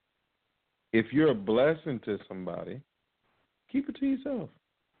 If you're a blessing to somebody, keep it to yourself.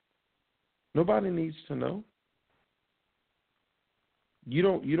 Nobody needs to know. You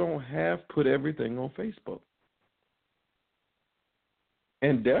don't have to put everything on Facebook.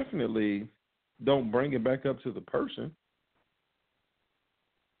 And definitely don't bring it back up to the person.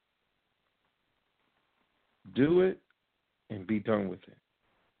 Do it and be done with it.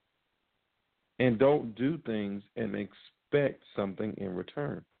 And don't do things and expect something in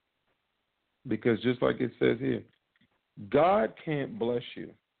return. Because just like it says here, God can't bless you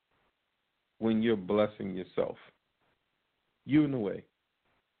when you're blessing yourself. You in the way.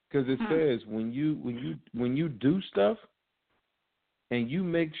 Because it says when you do stuff and you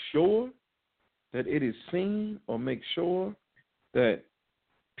make sure that it is seen or make sure that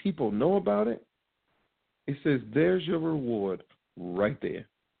people know about it, it says there's your reward right there.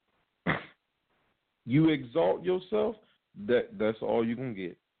 You exalt yourself, that's all you're going to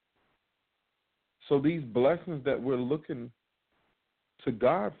get. So these blessings that we're looking to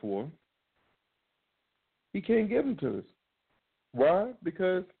God for, He can't give them to us. Why?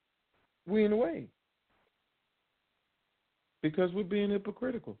 Because we're in the way. Because we're being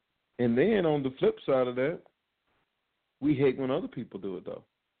hypocritical. And then on the flip side of that, we hate when other people do it, though.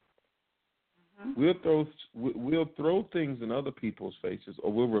 We'll throw things in other people's faces,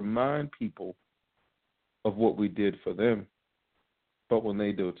 or we'll remind people of what we did for them. But when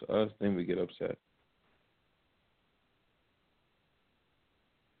they do it to us, then we get upset.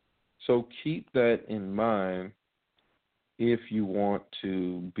 So keep that in mind if you want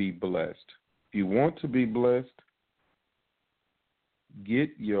to be blessed. If you want to be blessed, get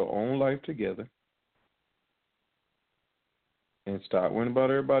your own life together and stop worrying about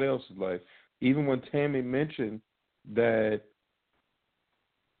everybody else's life. Even when Tammy mentioned that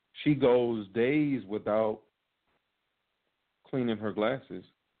she goes days without cleaning her glasses,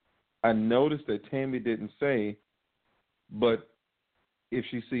 I noticed that Tammy didn't say, but if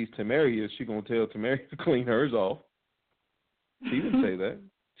she sees Tamaria, she's going to tell Tamaria to clean hers off. She didn't say that.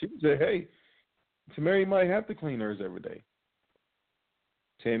 She would say, hey, Tamaria might have to clean hers every day.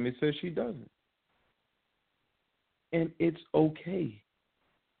 Tammy says she doesn't. And it's okay.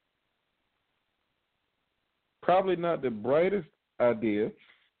 Probably not the brightest idea,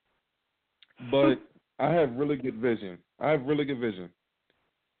 but I have really good vision.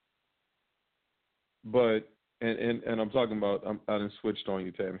 But, and I'm talking about, I done switched on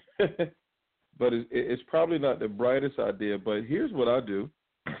you, Tammy. but it's probably not the brightest idea. But here's what I do.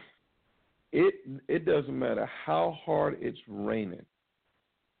 It doesn't matter how hard it's raining.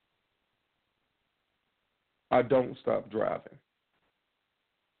 I don't stop driving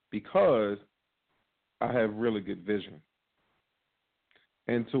because I have really good vision.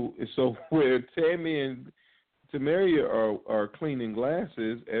 And so where Tammy and Tamaria are cleaning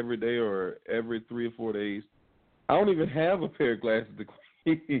glasses every day or every 3 or 4 days, I don't even have a pair of glasses to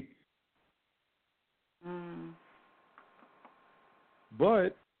clean.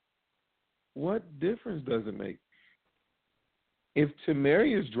 But what difference does it make? If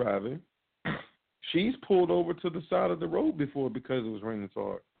Tamaria is driving, she's pulled over to the side of the road before because it was raining so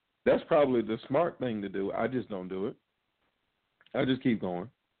hard. That's probably the smart thing to do. I just don't do it. I just keep going.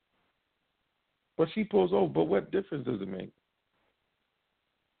 But she pulls over. But what difference does it make?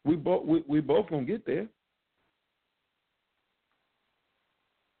 We both gonna get there.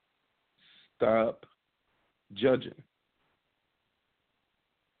 Stop judging.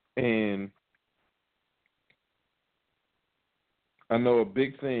 And I know a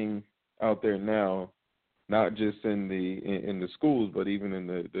big thing out there now, not just in the schools, but even in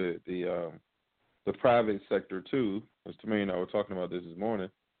the private sector too. As Tammy and I were talking about this morning,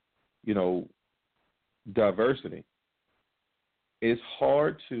 you know, diversity. It's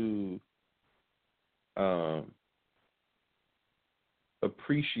hard to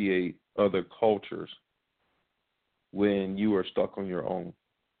appreciate other cultures when you are stuck on your own.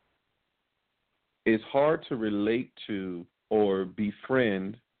 It's hard to relate to or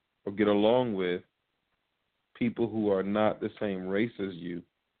befriend or get along with people who are not the same race as you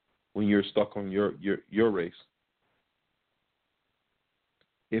when you're stuck on your race.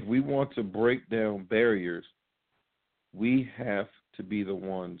 If we want to break down barriers, we have to be the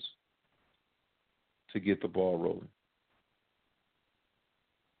ones to get the ball rolling.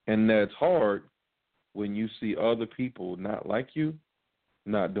 And that's hard when you see other people not like you,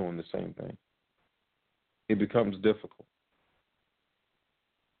 not doing the same thing. It becomes difficult.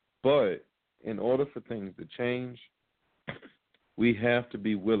 But in order for things to change, we have to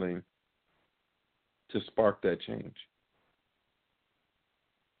be willing to spark that change.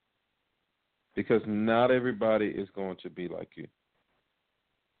 Because not everybody is going to be like you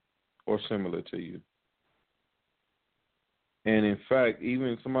or similar to you. And in fact,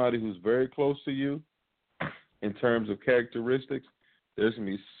 even somebody who's very close to you in terms of characteristics, there's going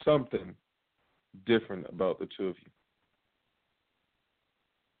to be something different about the two of you.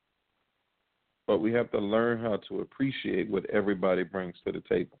 But we have to learn how to appreciate what everybody brings to the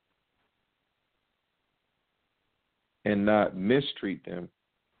table and not mistreat them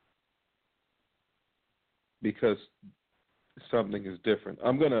because something is different.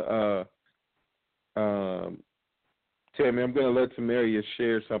 I'm going to, Tammy, I'm going to let Tamaria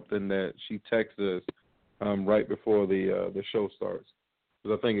share something that she texted us right before the show starts,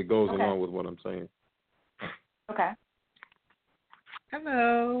 because I think it goes along with what I'm saying. Okay.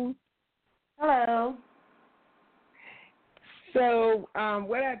 Hello. Hello. So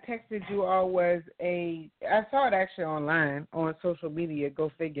what I texted you all was I saw it actually online on social media,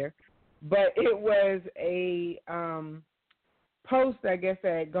 go figure, but it was a post, I guess,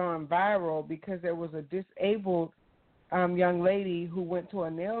 that had gone viral because there was a disabled young lady who went to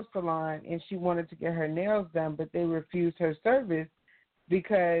a nail salon and she wanted to get her nails done, but they refused her service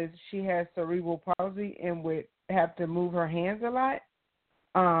because she has cerebral palsy and would have to move her hands a lot.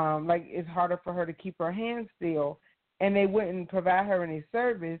 Like it's harder for her to keep her hands still, and they wouldn't provide her any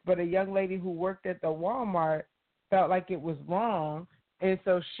service. But a young lady who worked at the Walmart felt like it was wrong, and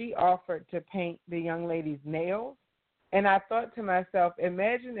so she offered to paint the young lady's nails. And I thought to myself,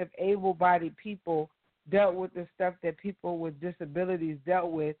 imagine if able-bodied people dealt with the stuff that people with disabilities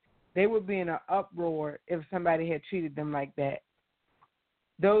dealt with. They would be in an uproar if somebody had treated them like that.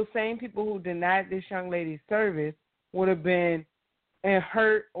 Those same people who denied this young lady service would have been and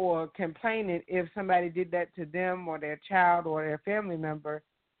hurt or complaining if somebody did that to them or their child or their family member,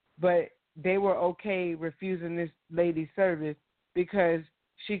 but they were okay refusing this lady's service because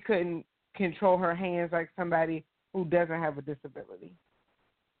she couldn't control her hands like somebody who doesn't have a disability.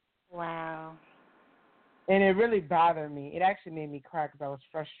 Wow. And it really bothered me. It actually made me cry because I was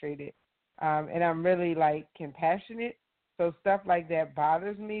frustrated. And I'm really, compassionate. So stuff like that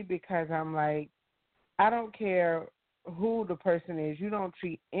bothers me because I'm like, I don't care who the person is. You don't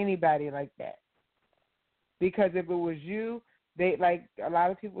treat anybody like that. Because if it was you, a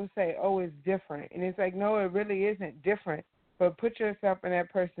lot of people say, oh, it's different. And it's like, no, it really isn't different. But put yourself in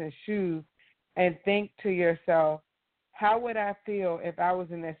that person's shoes and think to yourself, how would I feel if I was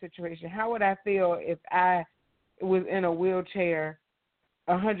in that situation? How would I feel if I was in a wheelchair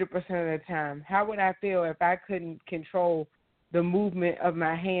 100% of the time? How would I feel if I couldn't control the movement of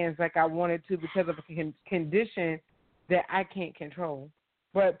my hands like I wanted to because of a condition that I can't control?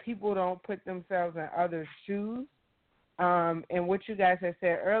 But people don't put themselves in others' shoes. And what you guys had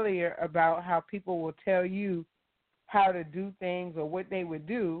said earlier about how people will tell you how to do things or what they would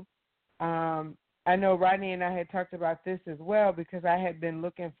do, I know Rodney and I had talked about this as well because I had been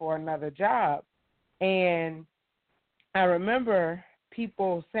looking for another job. And I remember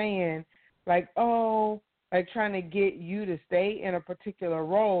people saying, like, oh, like trying to get you to stay in a particular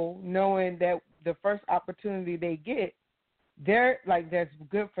role, knowing that the first opportunity they get, they're like, that's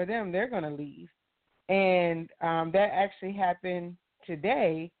good for them, they're going to leave. And that actually happened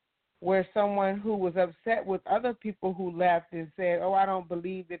today, where someone who was upset with other people who left and said, oh, I don't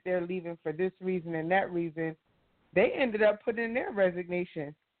believe that they're leaving for this reason and that reason, they ended up putting in their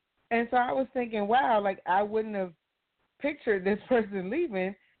resignation. And so I was thinking, wow, like I wouldn't have pictured this person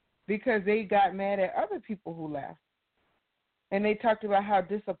leaving because they got mad at other people who left. And they talked about how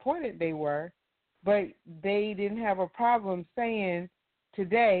disappointed they were, but they didn't have a problem saying,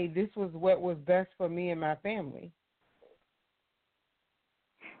 today, this was what was best for me and my family.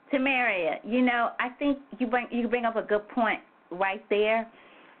 Tamaria, you know, I think you bring up a good point right there.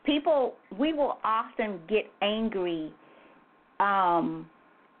 People, we will often get angry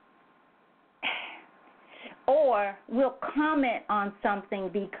or we'll comment on something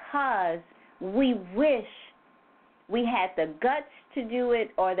because we wish we had the guts to do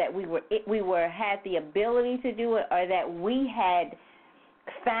it, or that we had the ability to do it, or that we had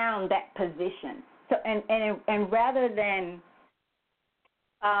found that position. So and rather than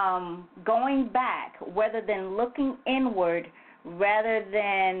going back, rather than looking inward, rather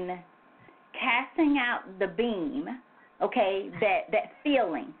than casting out the beam, okay, that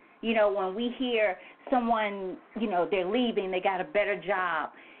feeling, you know, when we hear someone, you know, they're leaving, they got a better job.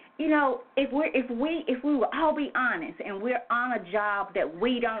 You know, if we will all be honest and we're on a job that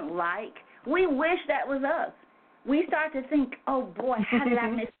we don't like, we wish that was us. We start to think, oh boy, how did I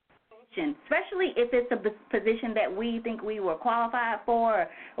miss position, especially if it's a position that we think we were qualified for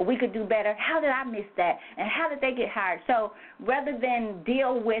or we could do better. How did I miss that? And how did they get hired? So rather than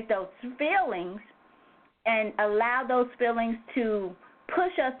deal with those feelings and allow those feelings to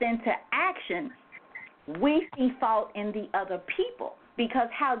push us into action, we see fault in the other people, because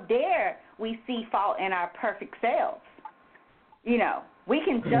how dare we see fault in our perfect selves? You know, we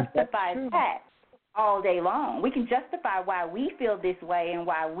can justify that all day long. We can justify why we feel this way and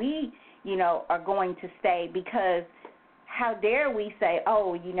why we, you know, are going to stay, because how dare we say,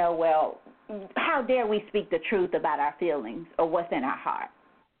 oh, you know, well, how dare we speak the truth about our feelings or what's in our heart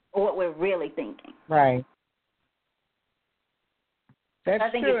or what we're really thinking. Right. That's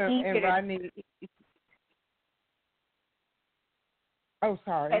I think true. it's easier and Rodney, oh,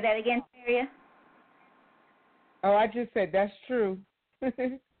 sorry. Say that again, Maria. Oh, I just said that's true.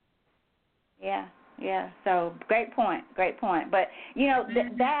 Yeah. So great point. But, you know,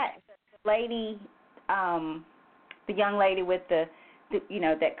 that lady, the young lady with the, you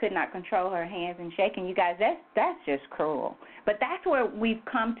know, that could not control her hands and shaking, you guys, that's just cruel. But that's where we've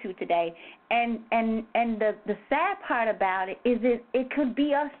come to today. And the sad part about it is it could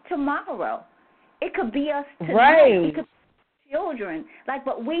be us tomorrow. It could be us tonight. Right. It could be children. Like,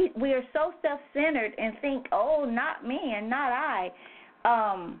 but we are so self-centered and think, oh, not me and not I.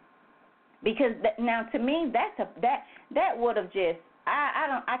 Because now to me that would have just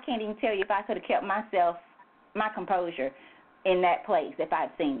I can't even tell you if I could have kept my composure in that place if I'd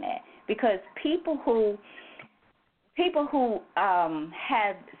seen that. Because people who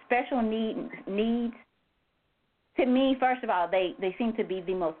have special needs, to me, first of all, they seem to be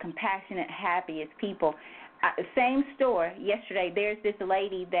the most compassionate, happiest people. Same store yesterday. There's this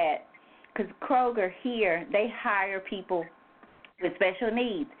lady that, because Kroger here, they hire people with special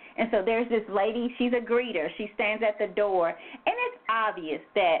needs. And so there's this lady, she's a greeter. She stands at the door, and it's obvious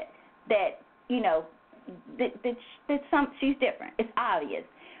that you know, that she's different. It's obvious.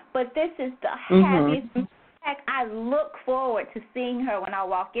 But this is the happiest. In fact, I look forward to seeing her when I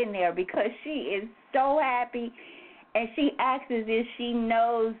walk in there, because she is so happy, and she acts as if she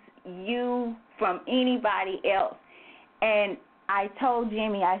knows you from anybody else. And I told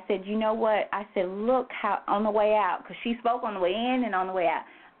Jimmy, I said, you know what? I said, look how, on the way out, because she spoke on the way in and on the way out,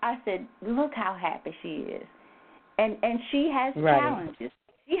 I said, look how happy she is. And she has challenges.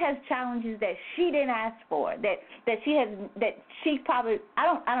 She has challenges that she didn't ask for, that she probably, I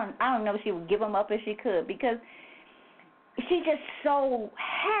don't know if she would give them up if she could, because she's just so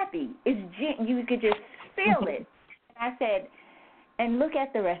happy. You could just feel it. And I said, and look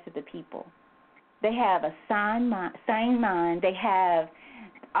at the rest of the people. They have a sane mind. They have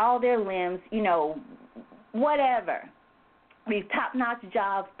all their limbs, whatever, these top-notch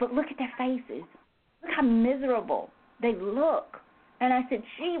jobs, but look at their faces. Look how miserable they look. And I said,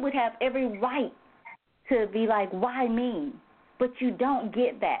 she would have every right to be like, why me? But you don't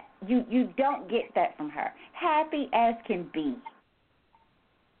get that. You don't get that from her. Happy as can be.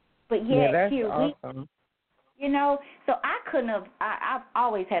 But yet, that's here awesome. so I couldn't have, I've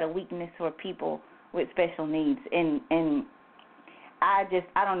always had a weakness for people with special needs, and I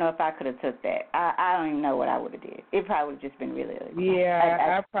don't know if I could have took that. I don't even know what I would have did. It probably would have just been really, really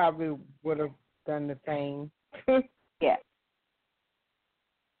Yeah, I probably would have done the same. Yeah.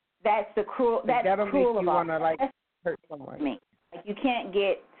 That's the cruel, that's cruel make you about want to, like, hurt someone. me. Like, you can't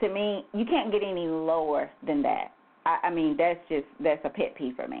get any lower than that. I mean, that's a pet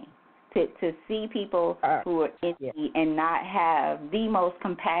peeve for me. To see people who are in need and not have the most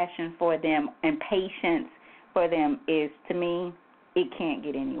compassion for them and patience for them is, to me, it can't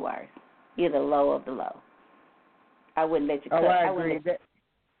get any worse. You're the low of the low. I wouldn't let you cut. I agree. wouldn't let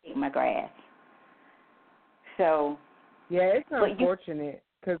you take my grass. So. Yeah, it's unfortunate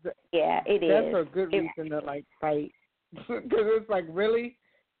because it is. That's a good reason to, like, fight. Because it's like, really,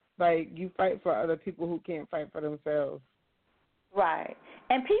 like, you fight for other people who can't fight for themselves. Right.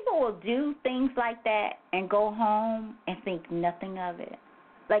 And people will do things like that and go home and think nothing of it.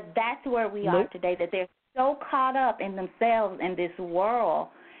 Like, that's where we are today, that they're so caught up in themselves and this world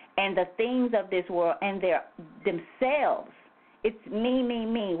and the things of this world and their themselves. It's me, me,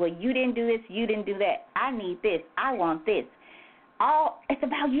 me. Well, you didn't do this, you didn't do that. I need this. I want this. It's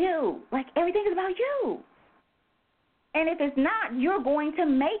about you. Like, everything is about you. And if it's not, you're going to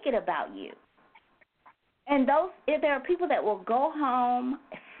make it about you. And if there are people that will go home,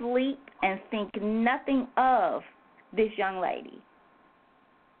 sleep, and think nothing of this young lady,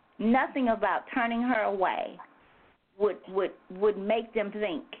 nothing about turning her away, would make them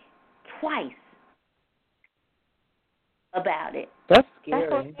think twice about it. That's scary.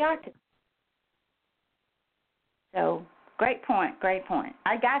 That's what we are to. So, great point.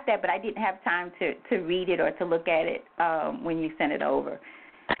 I got that, but I didn't have time to read it or to look at it when you sent it over.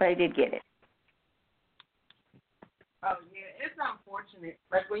 But I did get it. Oh, yeah, it's unfortunate.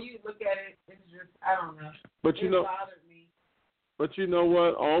 Like, when you look at it, it's just, I don't know. But it bothered me. But you know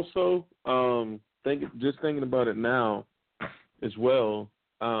what, also, just thinking about it now as well,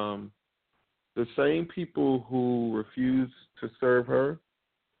 the same people who refuse to serve her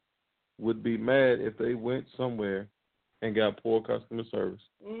would be mad if they went somewhere and got poor customer service.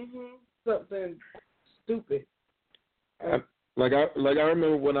 Something stupid. I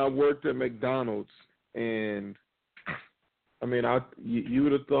remember when I worked at McDonald's, and I mean, you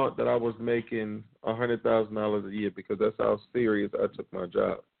would have thought that I was making $100,000 a year because that's how serious I took my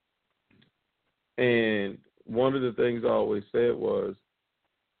job. And one of the things I always said was,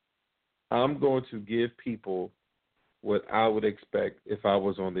 I'm going to give people what I would expect if I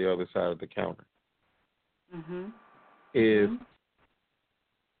was on the other side of the counter.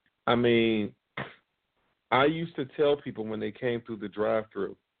 I mean, I used to tell people when they came through the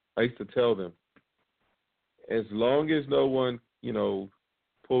drive-thru, I used to tell them, as long as no one,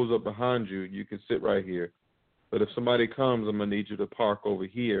 pulls up behind you, you can sit right here. But if somebody comes, I'm going to need you to park over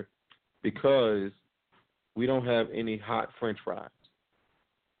here because we don't have any hot French fries.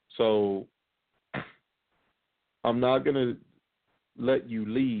 So I'm not going to let you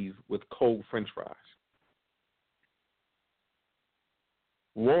leave with cold French fries.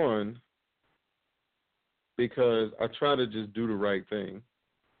 One, because I try to just do the right thing.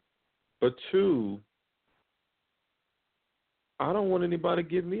 But two, I don't want anybody to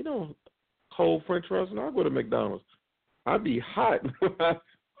give me no cold French fries when I go to McDonald's. I'd be hot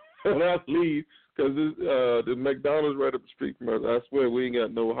when I leave because the McDonald's right up the street from us. I swear we ain't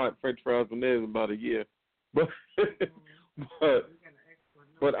got no hot French fries from there in about a year. But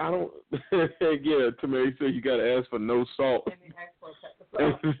I don't. Yeah, Tamari said you got to ask for no salt. And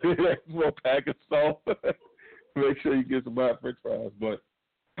ask for a pack of salt. Make sure you get some hot French fries. But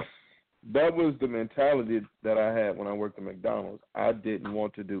that was the mentality that I had when I worked at McDonald's. I didn't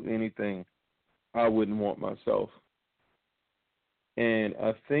want to do anything I wouldn't want myself. And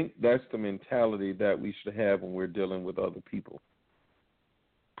I think that's the mentality that we should have when we're dealing with other people.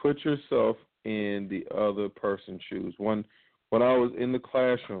 Put yourself in the other person's shoes. When I was in the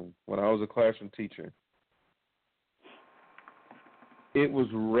classroom, when I was a classroom teacher, it was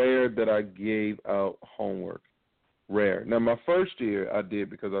rare that I gave out homework. Rare. Now, my first year I did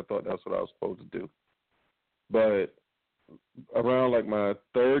because I thought that's what I was supposed to do. But around like my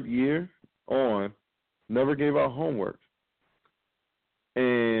third year on, never gave out homework.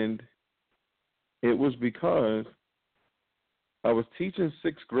 And it was because I was teaching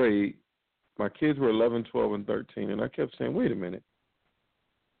 6th grade. My kids were 11, 12, and 13, and I kept saying, wait a minute.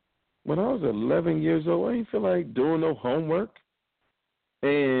 When I was 11 years old, I didn't feel like doing no homework.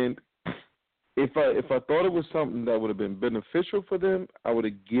 And if I thought it was something that would have been beneficial for them, I would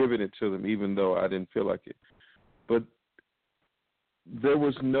have given it to them, even though I didn't feel like it. But there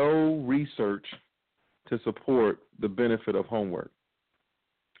was no research to support the benefit of homework.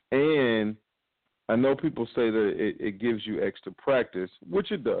 And I know people say that it gives you extra practice,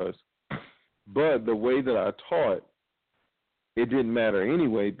 which it does. But the way that I taught, it didn't matter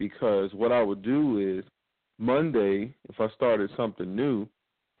anyway, because what I would do is Monday, if I started something new,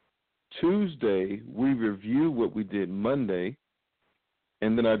 Tuesday, we review what we did Monday,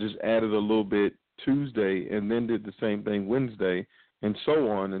 and then I just added a little bit Tuesday, and then did the same thing Wednesday, and so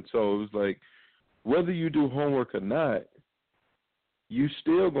on. And so it was like, whether you do homework or not, you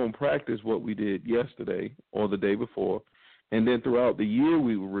still going to practice what we did yesterday or the day before, and then throughout the year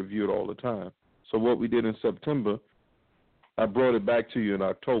we will review it all the time. So what we did in September, I brought it back to you in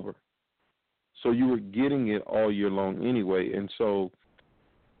October. So you were getting it all year long anyway, and so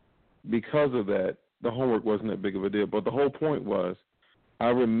because of that, the homework wasn't that big of a deal. But the whole point was, I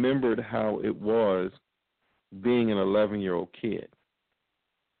remembered how it was being an 11-year-old kid.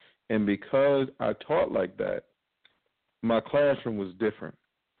 And because I taught like that, my classroom was different.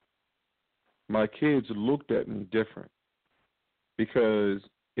 My kids looked at me different because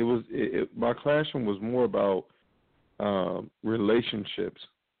my classroom was more about relationships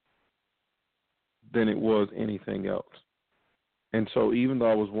than it was anything else. And so even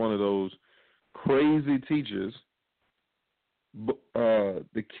though I was one of those crazy teachers,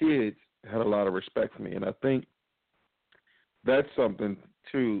 the kids had a lot of respect for me. And I think that's something,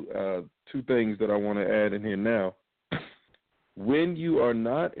 too, two things that I want to add in here now. When you are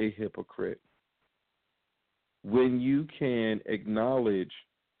not a hypocrite, when you can acknowledge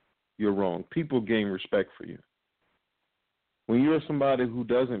you're wrong, people gain respect for you. When you're somebody who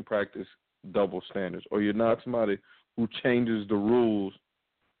doesn't practice double standards, or you're not somebody who changes the rules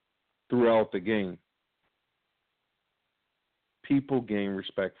throughout the game, people gain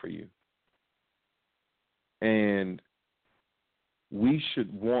respect for you. And we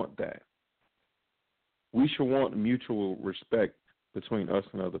should want that. We should want mutual respect between us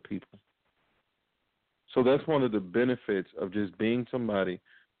and other people. So that's one of the benefits of just being somebody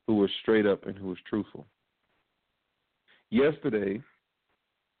who is straight up and who is truthful. Yesterday,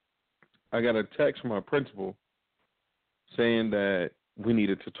 I got a text from my principal saying that we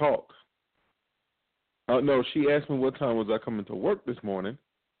needed to talk. No, she asked me what time was I coming to work this morning.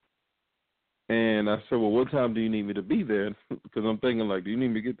 And I said, well, what time do you need me to be there? Because I'm thinking, like, do you need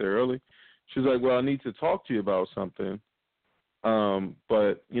me to get there early? She's like, well, I need to talk to you about something,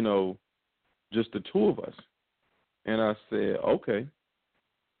 but, you know, just the two of us. And I said, okay.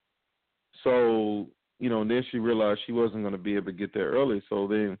 So, you know, and then she realized she wasn't going to be able to get there early. So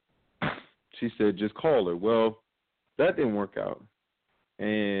then she said, just call her. Well, that didn't work out.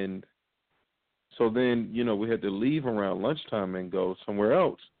 And so then, you know, we had to leave around lunchtime and go somewhere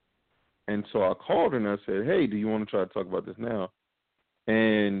else. And so I called her and I said, hey, do you want to try to talk about this now?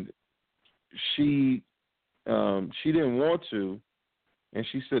 And she didn't want to. And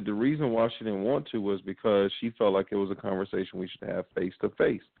she said the reason why she didn't want to was because she felt like it was a conversation we should have face to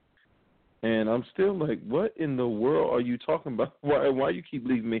face. And I'm still like, what in the world are you talking about? Why you keep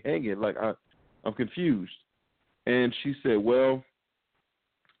leaving me hanging? Like, I'm confused. And she said, well,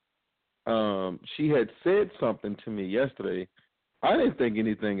 she had said something to me yesterday. I didn't think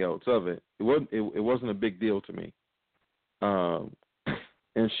anything else of it. It wasn't a big deal to me.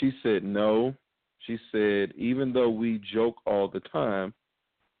 And she said, no. She said, even though we joke all the time,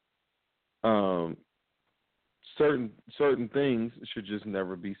 certain things should just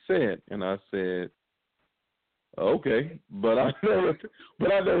never be said. And I said, okay, but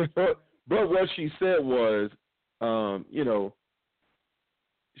what she said was, you know,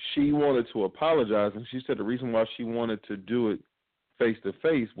 she wanted to apologize, and she said the reason why she wanted to do it face to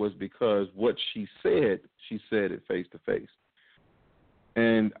face was because what she said it face to face.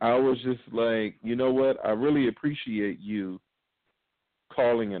 And I was just like, you know what? I really appreciate you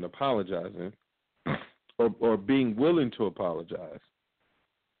calling and apologizing or being willing to apologize.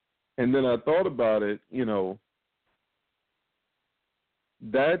 And then I thought about it, you know,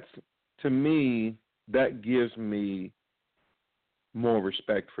 that's, to me, that gives me more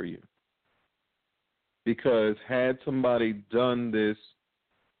respect for you. Because had somebody done this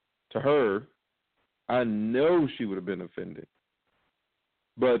to her, I know she would have been offended.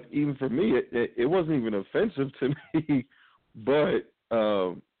 But even for me, it wasn't even offensive to me. But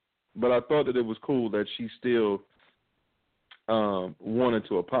I thought that it was cool that she still wanted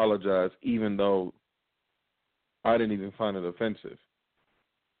to apologize, even though I didn't even find it offensive.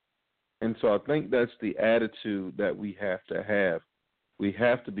 And so I think that's the attitude that we have to have. We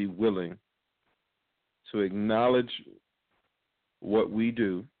have to be willing to acknowledge what we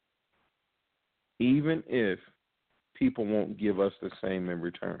do, even if people won't give us the same in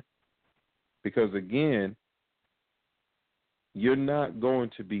return. Because, again, you're not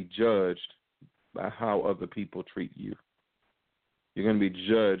going to be judged by how other people treat you. You're going to be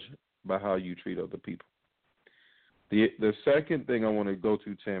judged by how you treat other people. The second thing I want to go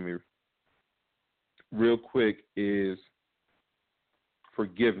to, Tammy, real quick, is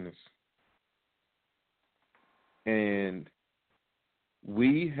forgiveness. And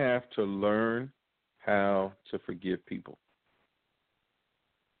we have to learn how to forgive people,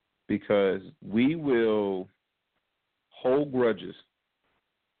 because we will hold grudges.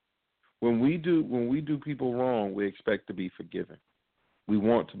 When we do people wrong, we expect to be forgiven. We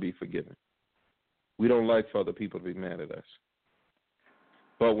want to be forgiven. We don't like for other people to be mad at us.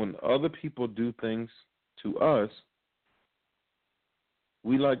 But when other people do things to us,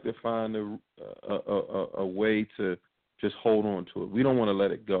 we like to find a way to just hold on to it. We don't want to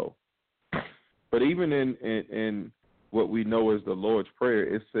let it go. But even in what we know as the Lord's Prayer,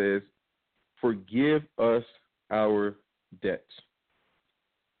 it says, forgive us our debts.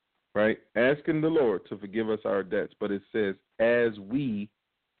 Right? Asking the Lord to forgive us our debts, but it says, as we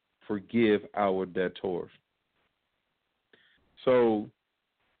forgive our debtors. So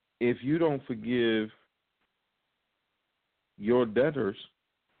if you don't forgive your debtors,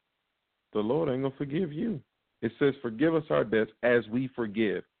 the Lord ain't going to forgive you. It says, forgive us our debts as we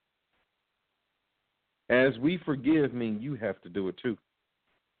forgive. As we forgive means you have to do it too.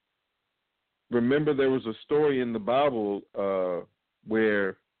 Remember, there was a story in the Bible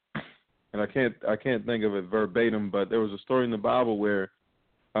where, and I can't think of it verbatim, but there was a story in the Bible where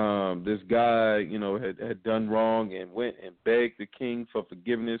this guy, had done wrong and went and begged the king for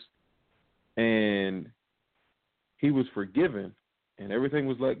forgiveness, and he was forgiven, and everything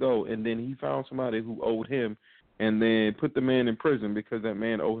was let go. And then he found somebody who owed him, and then put the man in prison because that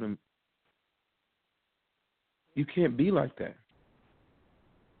man owed him. You can't be like that.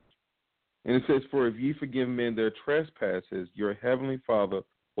 And it says, for if ye forgive men their trespasses, your heavenly Father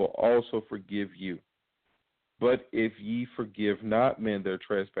will also forgive you. But if ye forgive not men their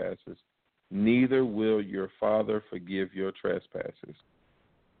trespasses, neither will your Father forgive your trespasses.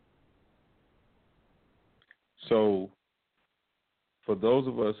 So, for those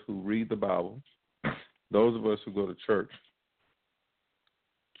of us who read the Bible, those of us who go to church,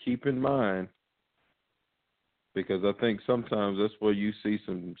 keep in mind, because I think sometimes that's where you see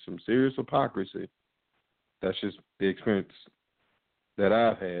some serious hypocrisy. That's just the experience that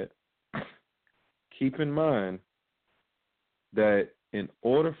I've had. Keep in mind that in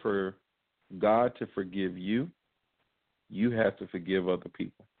order for God to forgive you, you have to forgive other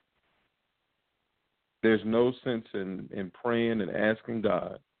people. There's no sense in praying and asking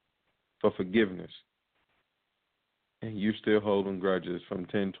God for forgiveness, and you're still holding grudges from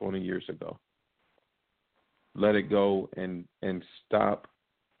 10, 20 years ago. Let it go and stop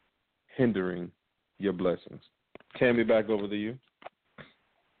hindering your blessings. Tammy, back over to you.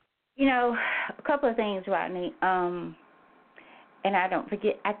 A couple of things, Rodney. And I don't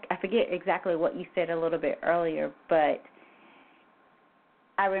forget. I forget exactly what you said a little bit earlier, but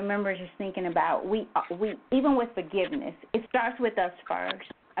I remember just thinking about we even with forgiveness, it starts with us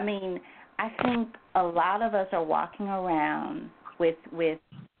first. I mean, I think a lot of us are walking around with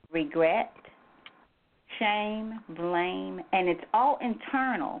regret, shame, blame, and it's all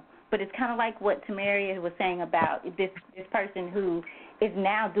internal. But it's kind of like what Tamaria was saying about this person who is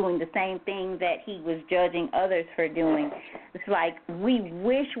now doing the same thing that he was judging others for doing. It's like we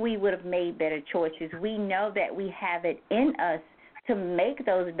wish we would have made better choices. We know that we have it in us to make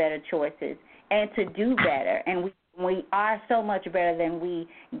those better choices and to do better, and we are so much better than we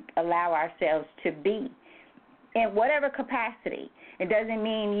allow ourselves to be in whatever capacity. It doesn't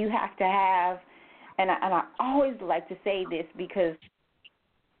mean you have to have, and I always like to say this because,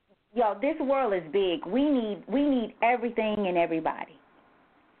 this world is big. We need everything and everybody.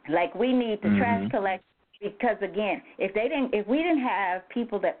 Like we need the trash collector because again, if we didn't have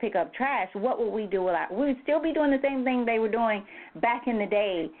people that pick up trash, what would we do? We would still be doing the same thing they were doing back in the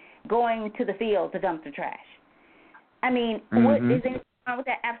day, going to the field to dump the trash. I mean, what is anything wrong with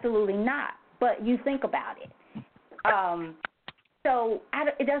that? Absolutely not. But you think about it. So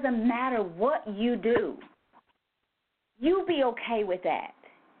it doesn't matter what you do. You be okay with that.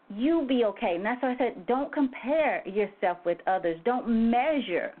 You be okay. And that's why I said don't compare yourself with others. Don't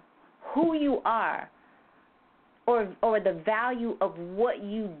measure who you are or the value of what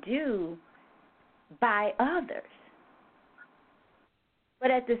you do by others.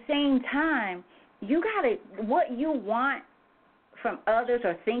 But at the same time, you got to, what you want from others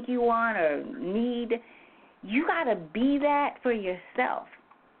or think you want or need, you got to be that for yourself.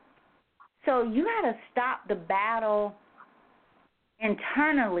 So you got to stop the battle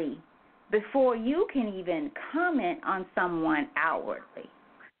internally before you can even comment on someone outwardly.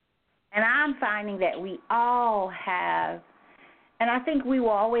 And I'm finding that we all have, and I think we will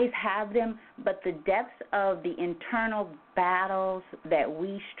always have them, but the depths of the internal battles that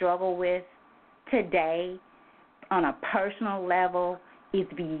we struggle with today on a personal level is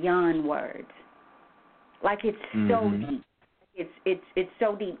beyond words. Like it's so deep. It's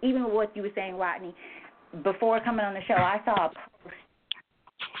so deep. Even what you were saying, Rodney, before coming on the show, I saw a post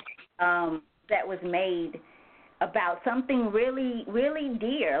that was made about something really, really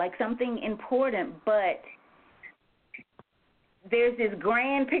dear, like something important, but there's this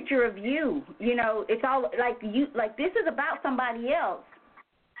grand picture of you. You know, it's all like you, like this is about somebody else,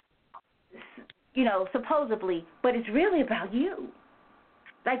 you know, supposedly, but it's really about you.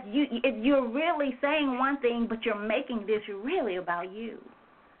 Like you're really saying one thing, but you're making this really about you.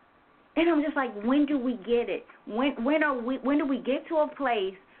 And I'm just like, when do we get it? When do we get to a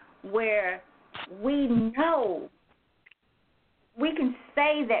place where we know, we can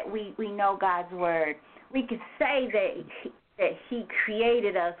say that we know God's word. We can say that He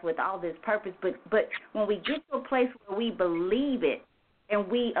created us with all this purpose, but when we get to a place where we believe it and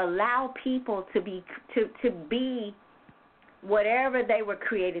we allow people to be whatever they were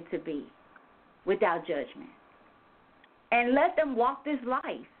created to be without judgment, and let them walk this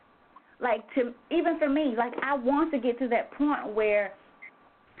life. Like, even for me, like, I want to get to that point where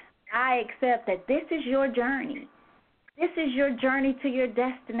I accept that this is your journey. This is your journey to your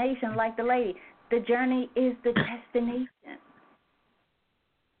destination, like the lady. The journey is the destination.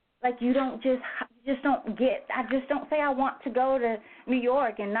 Like, I just don't say I want to go to New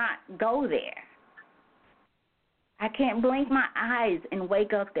York and not go there. I can't blink my eyes and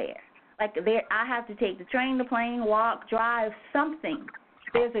wake up there. Like, I have to take the train, the plane, walk, drive, something.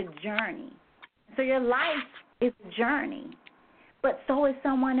 There's a journey. So your life is a journey, but so is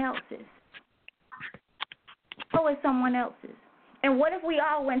someone else's. So is someone else's. And what if we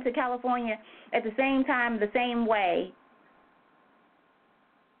all went to California at the same time, the same way,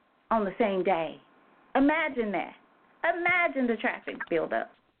 on the same day? Imagine that. Imagine the traffic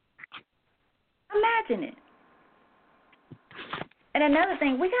buildup. Imagine it. And another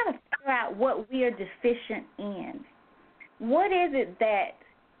thing, we got to figure out what we are deficient in. What is it that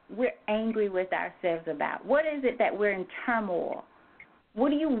we're angry with ourselves about? What is it that we're in turmoil? What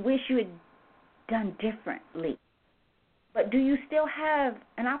do you wish you had done differently? But do you still have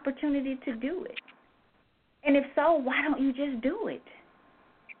an opportunity to do it? And if so, why don't you just do it?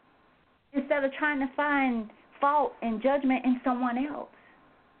 Instead of trying to find fault and judgment in someone else,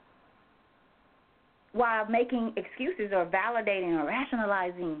 while making excuses or validating or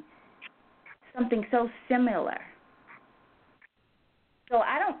rationalizing something so similar. So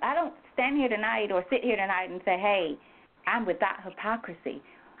I don't stand here tonight or sit here tonight and say, hey, I'm without hypocrisy.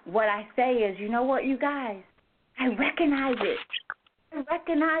 What I say is, you know what, you guys, I recognize it. I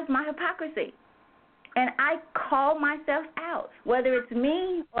recognize my hypocrisy. And I call myself out, whether it's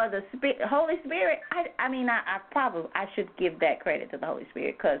me or the Holy Spirit. I should give that credit to the Holy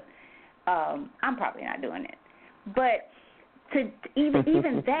Spirit, because I'm probably not doing it. But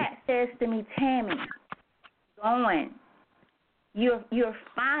even that says to me, Tammy, going, you're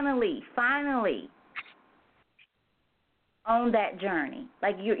finally on that journey.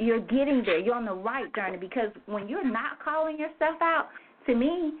 Like you're getting there. You're on the right journey, because when you're not calling yourself out, to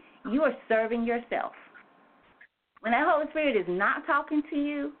me, you are serving yourself. When that Holy Spirit is not talking to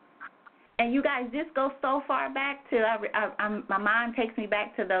you, and you guys just go so far back to, my mind takes me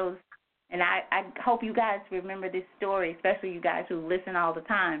back to those, and I hope you guys remember this story, especially you guys who listen all the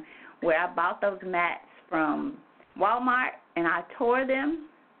time, where I bought those mats from Walmart, and I tore them,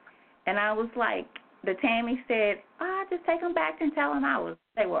 and I was like, the Tammy said, just take them back and tell them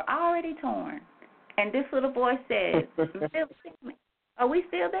they were already torn. And this little boy said, are we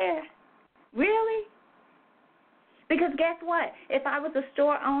still there? Really? Because guess what? If I was a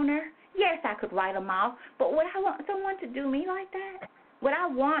store owner, yes, I could write them off, but would I want someone to do me like that? Would I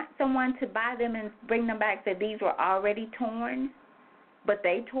want someone to buy them and bring them back that these were already torn, but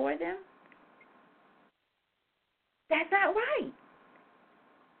they tore them? That's not right.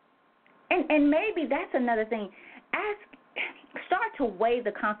 And maybe that's another thing. Start to weigh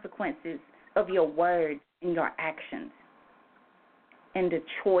the consequences of your words and your actions. in the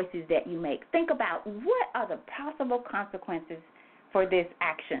choices that you make. Think about what are the possible consequences for this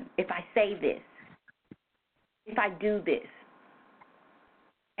action if I say this, if I do this.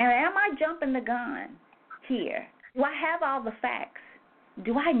 And am I jumping the gun here? Do I have all the facts?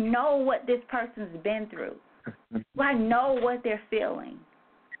 Do I know what this person's been through? Do I know what they're feeling?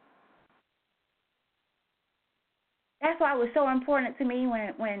 That's why it was so important to me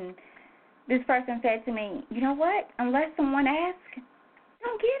when this person said to me, you know what? Unless someone asks,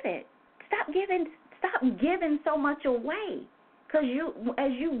 don't give it. Stop giving so much away. Because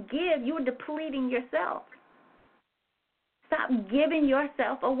as you give, you're depleting yourself. Stop giving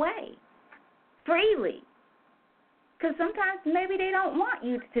yourself away freely. Because sometimes maybe they don't want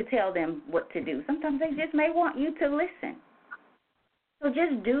you to tell them what to do. Sometimes they just may want you to listen. So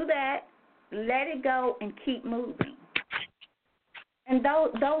just do that, let it go, and keep moving. And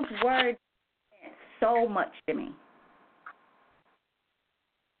those words meant so much to me.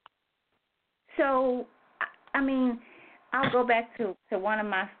 So, I mean, I'll go back to one of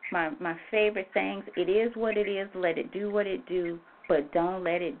my favorite things. It is what it is. Let it do what it do, but don't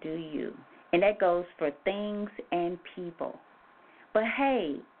let it do you. And that goes for things and people. But,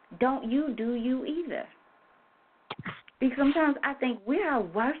 hey, don't you do you either. Because sometimes I think we're our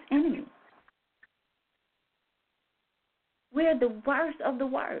worst enemy. We're the worst of the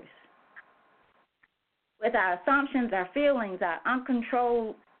worst. With our assumptions, our feelings, our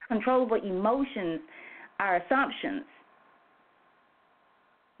uncontrollable emotions, our assumptions.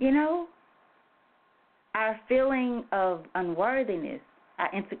 You know, our feeling of unworthiness,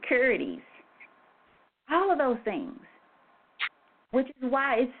 our insecurities, all of those things, which is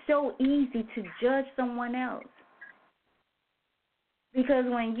why it's so easy to judge someone else. Because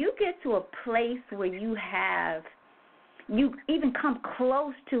when you get to a place where you even come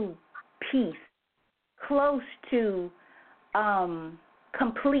close to peace, close to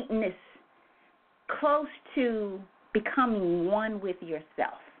completeness, close to becoming one with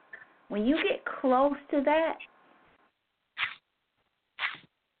yourself. When you get close to that,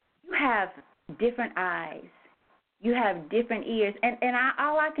 you have different eyes. You have different ears. And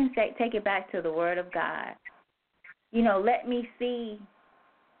all I can say, take it back to the Word of God. You know, let me see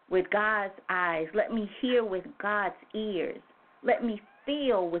with God's eyes. Let me hear with God's ears. Let me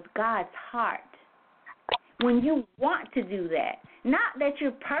feel with God's heart. When you want to do that, not that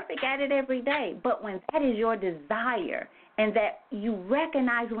you're perfect at it every day, but when that is your desire and that you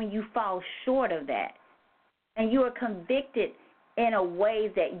recognize when you fall short of that and you are convicted in a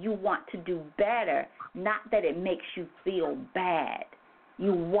way that you want to do better, not that it makes you feel bad.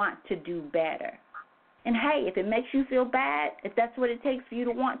 You want to do better. And, hey, if it makes you feel bad, if that's what it takes for you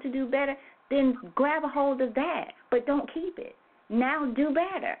to want to do better, then grab a hold of that, but don't keep it. Now do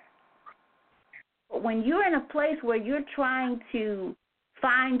better. But when you're in a place where you're trying to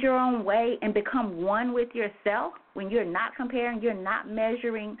find your own way and become one with yourself, when you're not comparing, you're not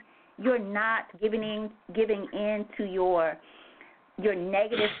measuring, you're not giving in to your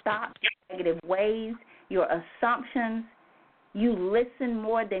negative thoughts, your negative ways, your assumptions, you listen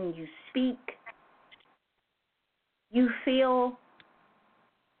more than you speak, you feel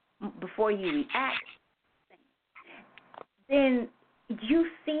before you react, then you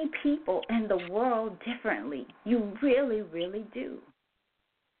see people in the world differently. You really, really do.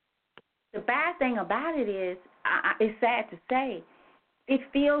 The bad thing about it is, it's sad to say, it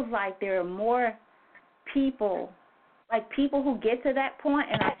feels like there are more people, like people who get to that point,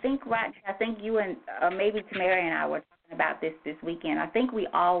 and I think you and maybe Tamara and I were talking about this weekend. I think we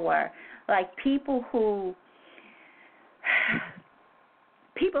all were, like people who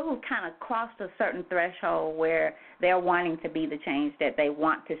kind of crossed a certain threshold where they're wanting to be the change that they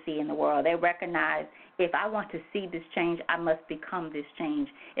want to see in the world. They recognize, if I want to see this change, I must become this change.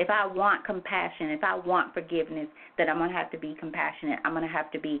 If I want compassion, if I want forgiveness, then I'm going to have to be compassionate. I'm going to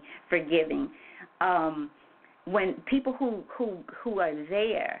have to be forgiving. When people who are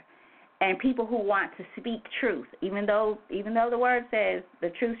there and people who want to speak truth, even though the word says the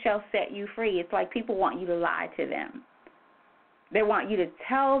truth shall set you free, it's like people want you to lie to them. They want you to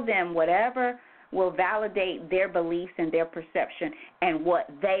tell them whatever will validate their beliefs and their perception and what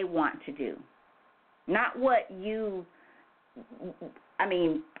they want to do. Not what you,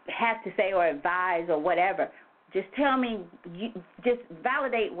 have to say or advise or whatever. Just tell me, just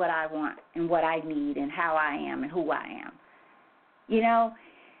validate what I want and what I need and how I am and who I am. You know,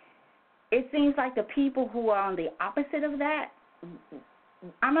 it seems like the people who are on the opposite of that,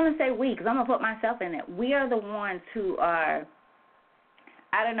 I'm going to say we, because I'm going to put myself in it. We are the ones who are,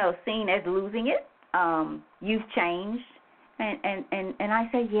 seen as losing it. You've changed. And I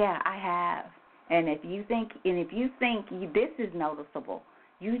say, yeah, I have. And if you think this is noticeable,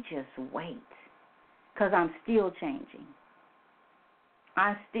 you just wait, because I'm still changing.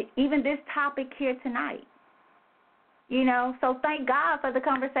 Even this topic here tonight, you know. So thank God for the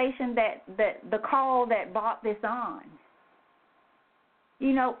conversation the call that brought this on.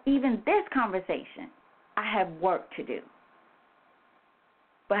 You know, even this conversation, I have work to do.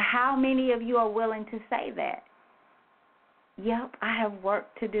 But how many of you are willing to say that? Yep, I have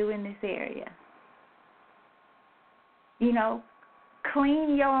work to do in this area. You know,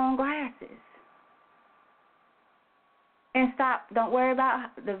 clean your own glasses. And stop, don't worry about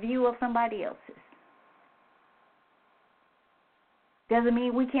the view of somebody else's. Doesn't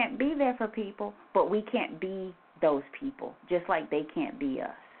mean we can't be there for people, but we can't be those people, just like they can't be us.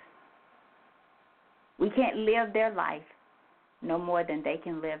 We can't live their life no more than they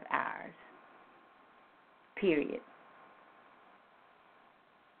can live ours. Period.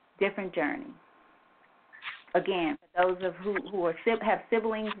 Different journey. Again, for those of who have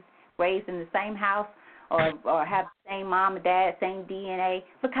siblings raised in the same house or have the same mom and dad, same DNA,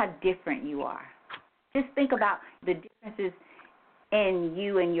 look how different you are. Just think about the differences in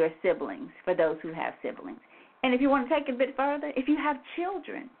you and your siblings, for those who have siblings. And if you want to take it a bit further, if you have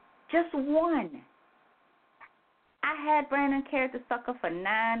children, just one. I had Brandon carry the sucker for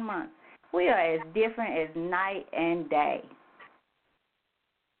 9 months. We are as different as night and day,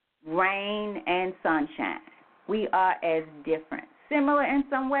 rain and sunshine. We are as different. Similar in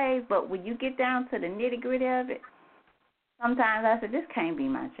some ways, but when you get down to the nitty-gritty of it, sometimes I said, this can't be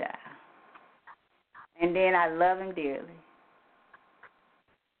my child. And then I love him dearly.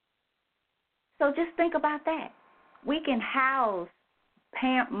 So just think about that. We can house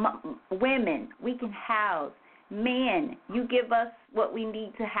women. We can house men. You give us what we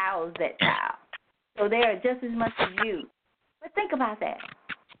need to house that child. So they are just as much as you. But think about that.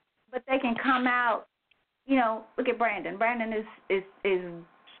 But they can come out, you know, look at Brandon. Brandon is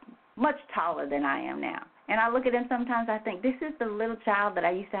much taller than I am now. And I look at him sometimes, I think, this is the little child that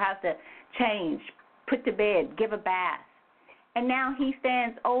I used to have to change, put to bed, give a bath. And now he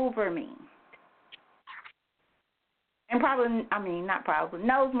stands over me. And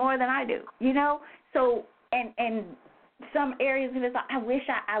knows more than I do, you know? So, and some areas of his life, I wish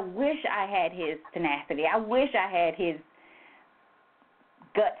I had his tenacity. I wish I had his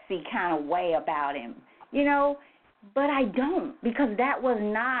gutsy kind of way about him, you know? But I don't, because that was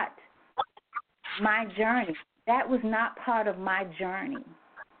not my journey. That was not part of my journey.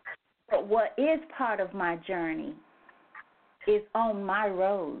 But what is part of my journey is on my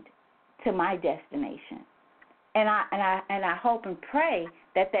road to my destination. And I hope and pray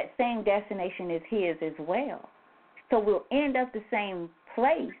that same destination is his as well. So we'll end up the same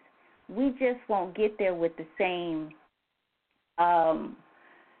place. We just won't get there with the same, I'll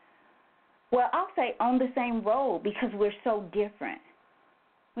say on the same road, because we're so different.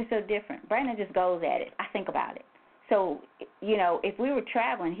 We're so different. Brandon just goes at it. I think about it. So, you know, if we were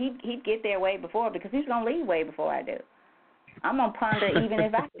traveling, he'd get there way before, because he's going to leave way before I do. I'm going to ponder even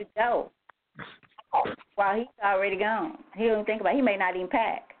if I could go. While he's already gone. He don't think about it. He may not even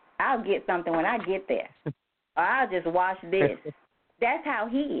pack. I'll get something when I get there. Or I'll just wash this. That's how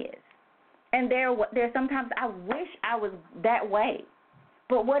he is. And there sometimes I wish I was that way.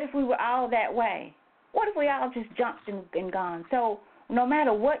 But what if we were all that way? What if we all just jumped and gone? So no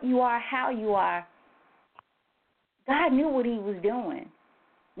matter what you are, how you are, God knew what he was doing.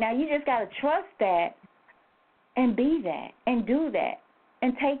 Now you just got to trust that and be that and do that.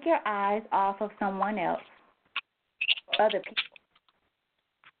 And take your eyes off of someone else, other people.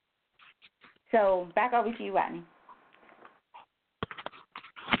 So back over to you, Rodney.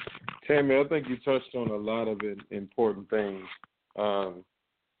 Tammy, I think you touched on a lot of important things, and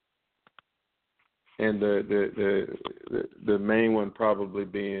the main one probably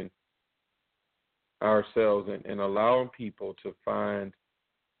being ourselves and allowing people to find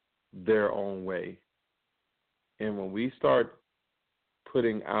their own way. And when we start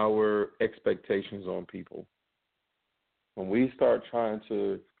putting our expectations on people, when we start trying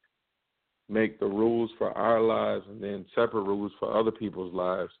to make the rules for our lives and then separate rules for other people's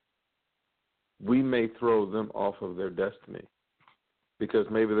lives, we may throw them off of their destiny, because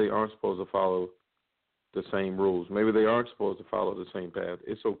maybe they aren't supposed to follow the same rules. Maybe they aren't supposed to follow the same path.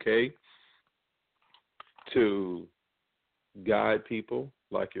 It's okay to guide people,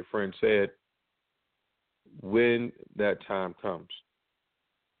 like your friend said, when that time comes.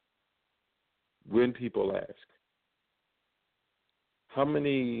 When people ask, how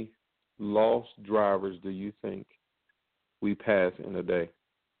many lost drivers do you think we pass in a day?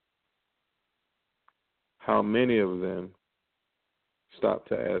 How many of them stop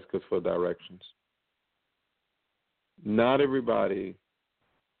to ask us for directions? not everybody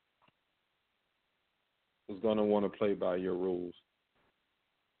is going to want to play by your rules.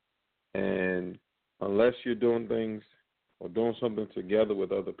 And unless you're doing things or doing something together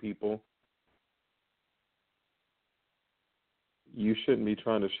with other people, you shouldn't be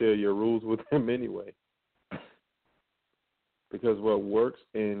trying to share your rules with them anyway. Because what works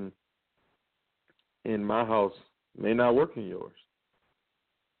in my house may not work in yours.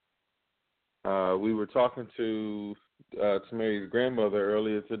 We were talking to Mary's grandmother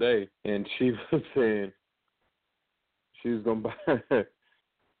earlier today, and she was saying she was gonna buy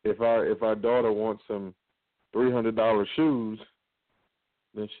if our daughter wants some $300 shoes,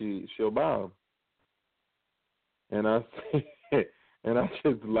 then she'll buy them. And I and I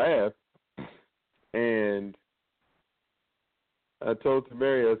just laughed, and I told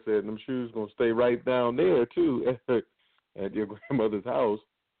Mary, I said, them shoes gonna stay right down there too at your grandmother's house,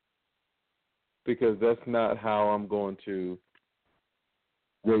 because that's not how I'm going to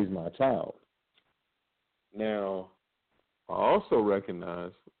raise my child. Now, I also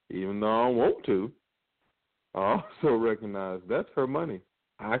recognize, even though I don't want to, I also recognize that's her money.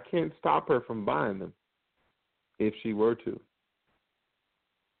 I can't stop her from buying them if she were to.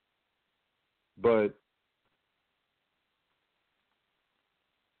 But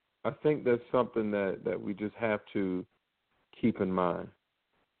I think that's something that we just have to keep in mind.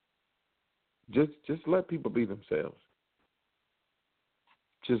 Just let people be themselves.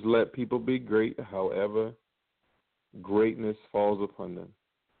 Just let people be great, however greatness falls upon them.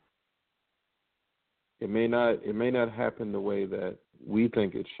 It may not happen the way that we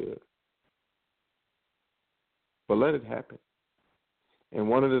think it should, but let it happen. And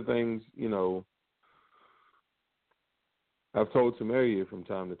one of the things, I've told Samaria from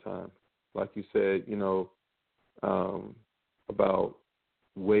time to time, like you said, about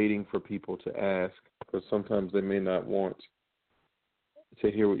waiting for people to ask, because sometimes they may not want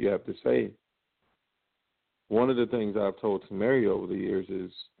to hear what you have to say. One of the things I've told Samaria over the years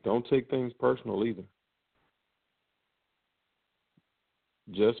is don't take things personal either.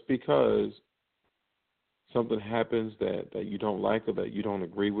 Just because something happens that you don't like or that you don't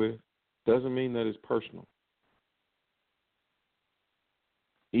agree with doesn't mean that it's personal.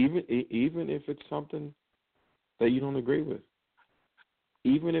 Even if it's something that you don't agree with.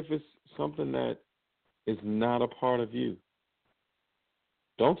 Even if it's something that is not a part of you.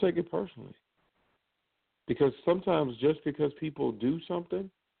 Don't take it personally. Because sometimes just because people do something,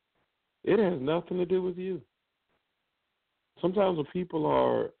 it has nothing to do with you. Sometimes when people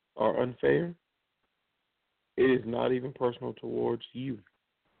are unfair, it is not even personal towards you.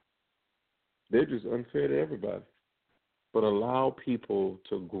 They're just unfair to everybody. But allow people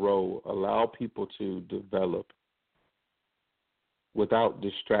to grow, allow people to develop without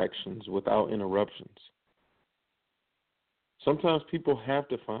distractions, without interruptions. Sometimes people have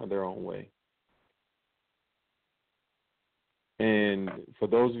to find their own way. And for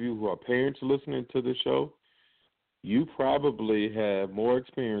those of you who are parents listening to the show, you probably have more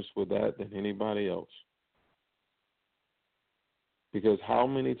experience with that than anybody else. Because how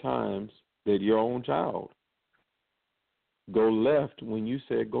many times did your own child go left when you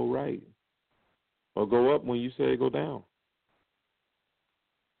said go right? Or go up when you said go down?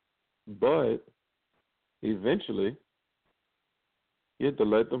 But eventually, you have to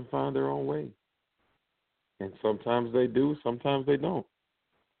let them find their own way. And sometimes they do, sometimes they don't.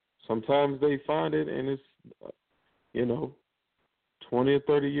 Sometimes they find it and it's, 20 or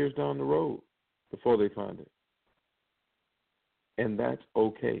 30 years down the road before they find it. And that's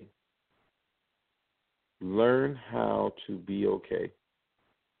okay. Learn how to be okay.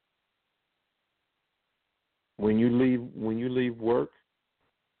 When you leave work,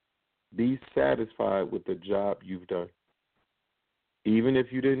 be satisfied with the job you've done. Even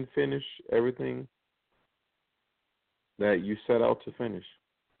if you didn't finish everything that you set out to finish,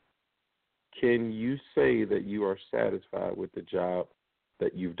 can you say that you are satisfied with the job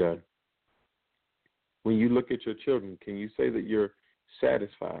that you've done? When you look at your children, can you say that you're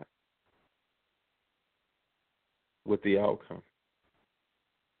satisfied with the outcome?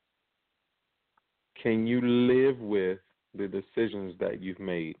 Can you live with the decisions that you've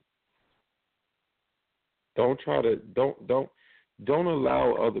made? Don't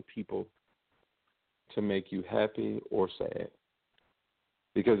allow other people to make you happy or sad.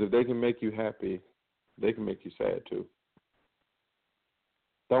 Because if they can make you happy, they can make you sad too.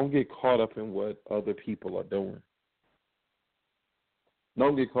 Don't get caught up in what other people are doing.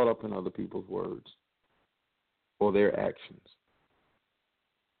 Don't get caught up in other people's words or their actions.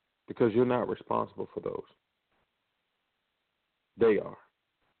 Because you're not responsible for those. They are.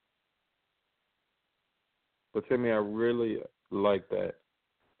 But Timmy, I really like that.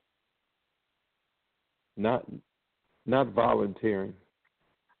 Not volunteering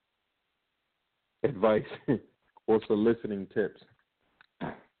advice or soliciting tips.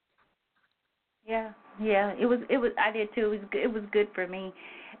 Yeah. It was. I did too. It was good for me,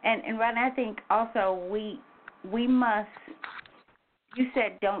 and Ron, I think also we must. You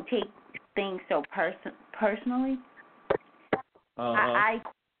said don't take things so personally. I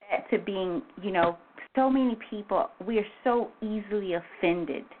that to being, so many people, we are so easily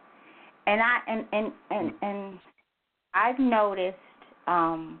offended, and I've noticed.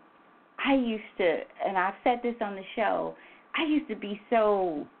 I used to, and I've said this on the show. I used to be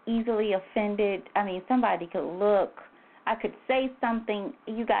so easily offended. I mean, somebody could look. I could say something.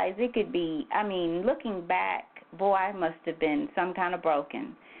 You guys, it could be. I mean, looking back, boy, I must have been some kind of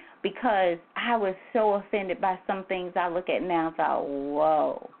broken, because I was so offended by some things I look at now and thought,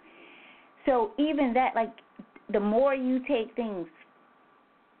 whoa. So even that, like, the more you take things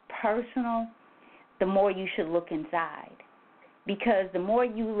personal, the more you should look inside. Because the more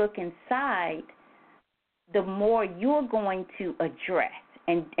you look inside, the more you're going to address.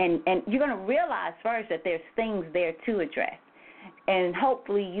 And you're going to realize first that there's things there to address. And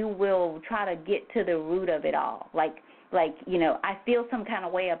hopefully you will try to get to the root of it all. Like, I feel some kind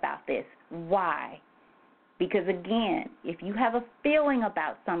of way about this. Why? Because, again, if you have a feeling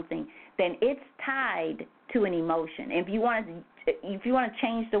about something, then it's tied to an emotion. If you want to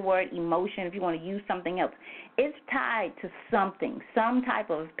change the word emotion, if you want to use something else, it's tied to something, some type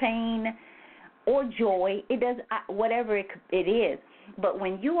of pain or joy. It does whatever it is. But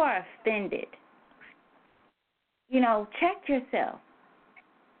when you are offended, check yourself.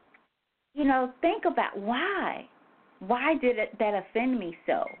 Think about why. Why did that offend me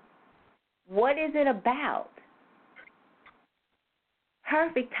so? What is it about?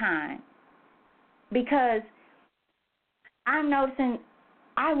 Perfect time. Because I'm noticing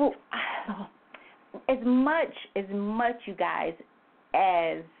as much, you guys,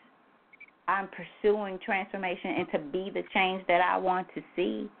 as I'm pursuing transformation and to be the change that I want to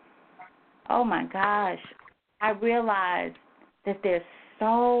see, oh my gosh, I realize that there's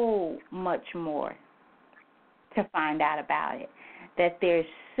so much more to find out about it, that there's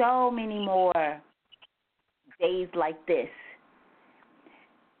so many more days like this.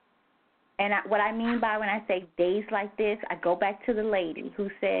 And what I mean by when I say days like this, I go back to the lady who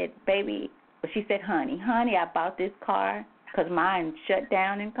said, baby, she said, honey, I bought this car because mine shut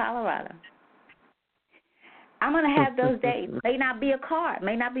down in Colorado. I'm going to have those days. May not be a car.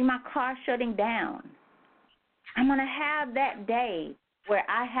 May not be my car shutting down. I'm going to have that day where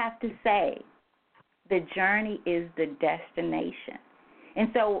I have to say the journey is the destination. And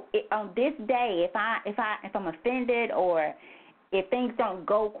so on this day, if I'm offended or if things don't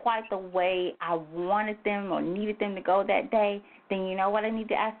go quite the way I wanted them or needed them to go that day, then you know what I need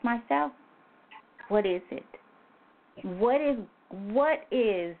to ask myself? What is it? What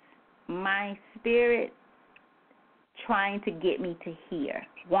is my spirit trying to get me to hear,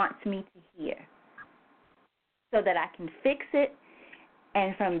 wants me to hear, so that I can fix it?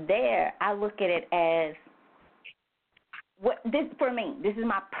 And from there, I look at it as for me, this is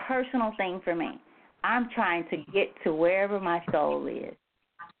my personal thing for me. I'm trying to get to wherever my soul is.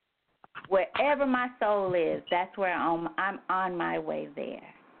 Wherever my soul is, that's where I'm on my way there.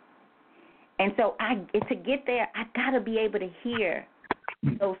 And so to get there, I got to be able to hear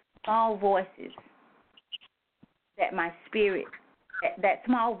those small voices that my spirit, that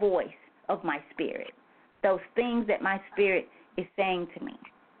small voice of my spirit, those things that my spirit is saying to me.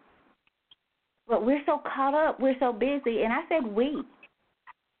 But we're so caught up, we're so busy, and I said we.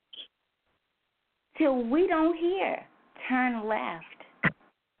 Till we don't hear, turn left,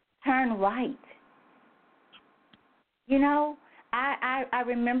 turn right. I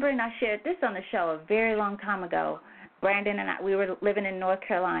remember, and I shared this on the show a very long time ago. Brandon and I, we were living in North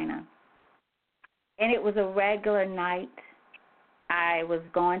Carolina, and it was a regular night. I was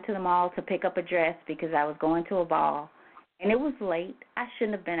going to the mall to pick up a dress because I was going to a ball, and it was late. I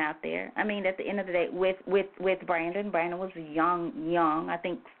shouldn't have been out there. I mean, at the end of the day, with Brandon. Brandon was young, I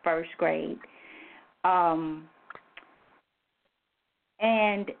think first grade. And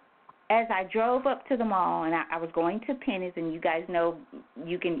as I drove up to the mall, and I was going to Penny's, and you guys know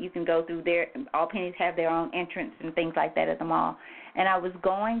you can go through there. All Penny's have their own entrance and things like that at the mall. And I was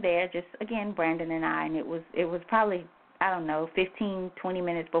going there, just again, Brandon and I, and it was probably, I don't know, 15, 20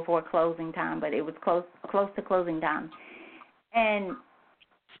 minutes before closing time, but it was close to closing time. And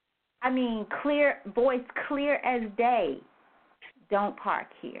I mean, voice clear as day, don't park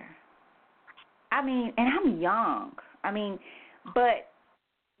here. I mean, and I'm young. I mean, but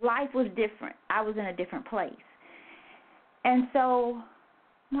life was different. I was in a different place. And so,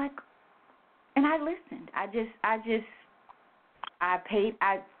 like, and I listened. I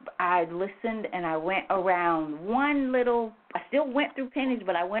listened, and I went around I still went through Penny's,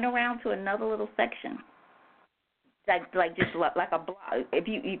 but I went around to another little section. Like just like a block. If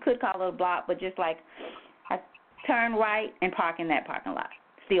you could call it a block, but just like I turn right and park in that parking lot.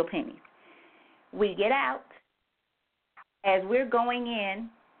 Still Penny's. We get out. As we're going in,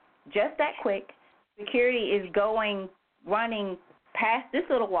 just that quick, security is running past this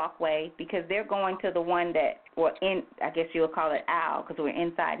little walkway because they're going to the one that, I guess you'll call it aisle because we're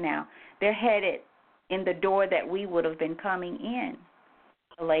inside now. They're headed in the door that we would have been coming in.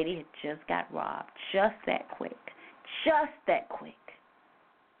 The lady had just got robbed. Just that quick. Just that quick.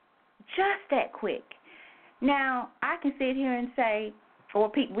 Just that quick. Now, I can sit here and say,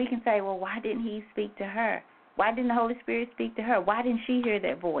 or we can say, well, why didn't he speak to her? Why didn't the Holy Spirit speak to her? Why didn't she hear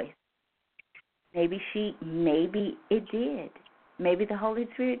that voice? Maybe it did. Maybe the Holy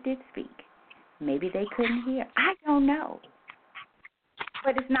Spirit did speak. Maybe they couldn't hear. I don't know.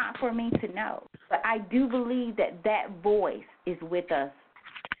 But it's not for me to know. But I do believe that voice is with us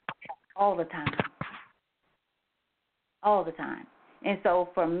all the time. All the time. And so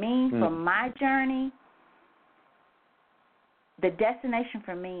for me, for my journey, the destination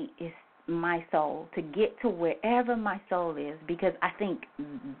for me is my soul, to get to wherever my soul is, because I think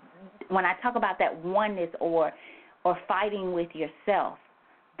when I talk about that oneness or fighting with yourself,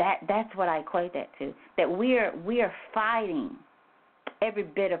 that's what I equate that to, that we are fighting every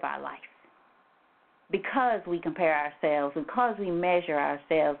bit of our life because we compare ourselves, because we measure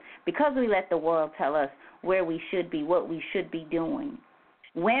ourselves, because we let the world tell us where we should be, what we should be doing.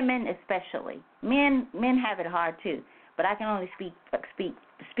 Women especially. Men have it hard too, but I can only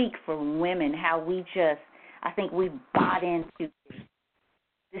speak for women, how I think we bought into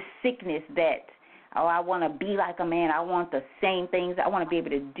this sickness that, I want to be like a man. I want the same things. I want to be able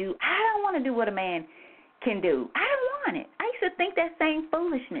to do. I don't want to do what a man can do. I don't want it. I used to think that same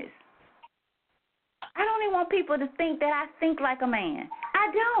foolishness. I don't even want people to think that I think like a man.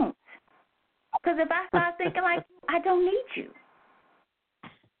 I don't. Because if I start thinking like you, I don't need you.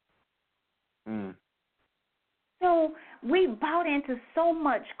 So we bought into so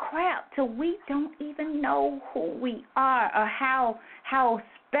much crap till we don't even know who we are or how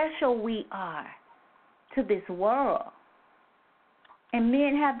special we are to this world. And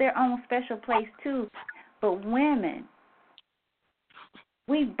men have their own special place too. But women,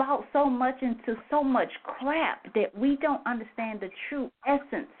 we bought so much into so much crap that we don't understand the true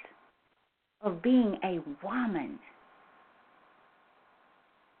essence of being a woman.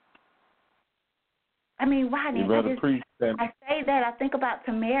 I mean, Rodney, I say that, I think about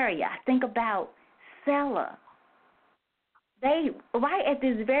Tamaria, I think about Sella. They, right at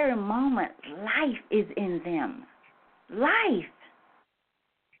this very moment, life is in them. Life.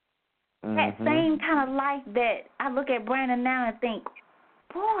 That same kind of life that I look at Brandon now and think,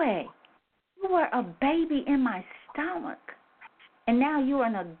 boy, you were a baby in my stomach. And now you're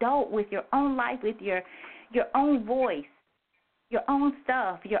an adult with your own life, with your own voice, your own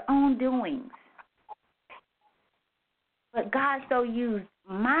stuff, your own doings. But God so used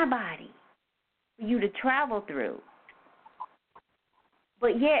my body for you to travel through.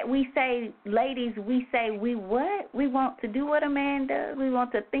 But yet we say, ladies, we say we what? We want to do what a man does. We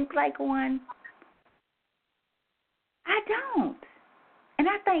want to think like one. I don't. And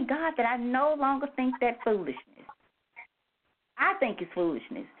I thank God that I no longer think that foolishness. I think it's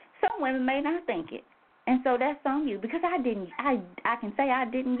foolishness. Some women may not think it. And so that's on you, because I can say I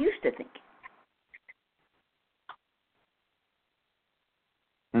didn't used to think it.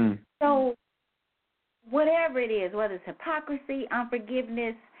 So whatever it is, whether it's hypocrisy,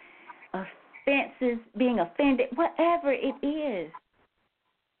 unforgiveness, offenses, being offended, whatever it is,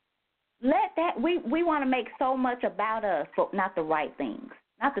 let that, we want to make so much about us, but not the right things,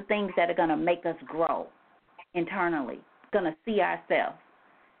 not the things that are going to make us grow internally, going to see ourselves.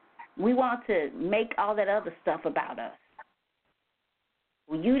 We want to make all that other stuff about us.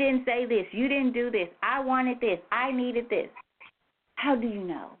 Well, you didn't say this, you didn't do this, I wanted this, I needed this. How do you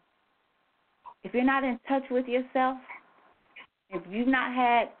know? If you're not in touch with yourself, if you've not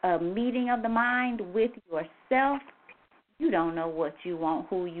had a meeting of the mind with yourself, you don't know what you want,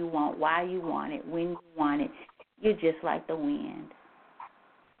 who you want, why you want it, when you want it. You're just like the wind.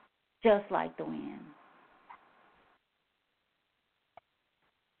 Just like the wind.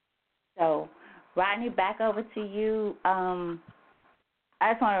 So, Rodney, back over to you. I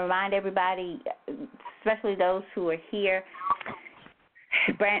just want to remind everybody, especially those who are here,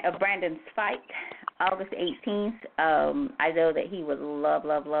 of Brandon's fight. August 18th. I know that he would love,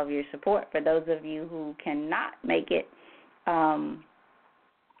 love, love your support. For those of you who cannot make it,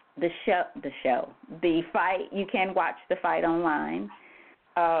 the fight, you can watch the fight online.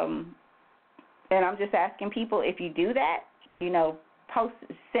 And I'm just asking people, if you do that,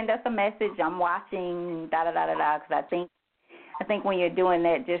 send us a message. I'm watching, because I think when you're doing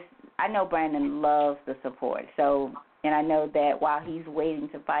that, I know Brandon loves the support. So, and I know that while he's waiting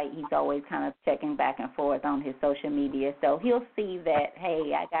to fight, he's always kind of checking back and forth on his social media. So he'll see that,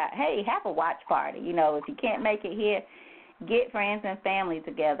 hey, have a watch party. If you can't make it here, get friends and family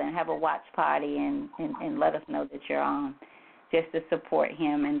together and have a watch party and let us know that you're on, just to support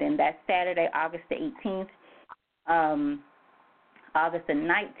him. And then that's Saturday, August the 18th. August the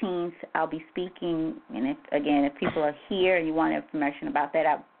 19th, I'll be speaking, and if people are here and you want information about that,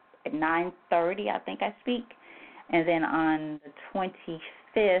 at 9:30, I think I speak. And then on the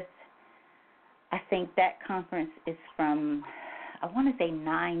 25th, I think that conference is from, I want to say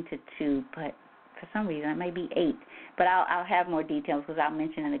 9 to 2, but for some reason it may be 8. But I'll have more details because I'll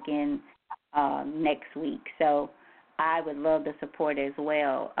mention it again next week. So I would love the support as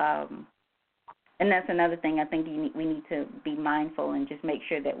well. And that's another thing I think we need to be mindful and just make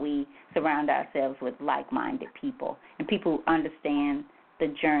sure that we surround ourselves with like-minded people and people who understand the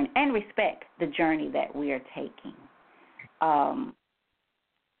journey and respect the journey that we are taking.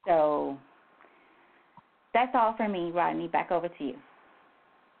 So that's all for me, Rodney. Back over to you.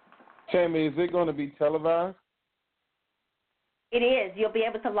 Tammy, is it going to be televised? It is. You'll be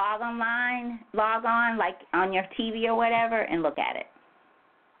able to log on like on your TV or whatever, and look at it.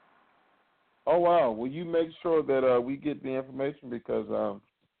 Oh, wow. Will you make sure that we get the information, because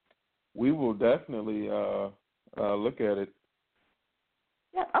we will definitely look at it.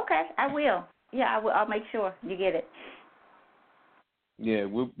 Yeah, okay, I will. Yeah, I will. I'll make sure you get it. Yeah,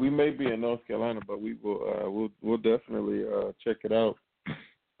 we may be in North Carolina, but we will we'll definitely check it out.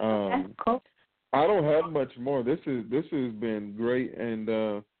 Okay, cool. I don't have much more. This has been great,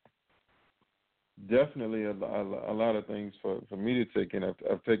 and definitely a lot of things for me to take in.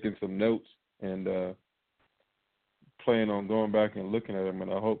 I've taken some notes and plan on going back and looking at them,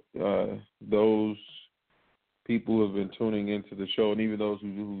 and I hope those people who have been tuning into the show, and even those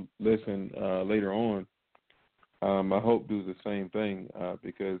who listen later on, I hope do the same thing,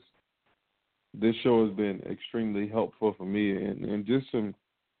 because this show has been extremely helpful for me, and just some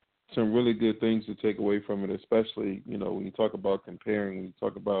really good things to take away from it, especially, when you talk about comparing, when you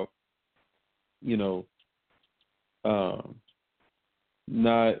talk about,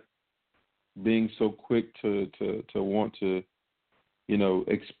 not being so quick to want to,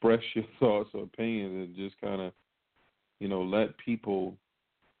 express your thoughts or opinions, and just kind of, let people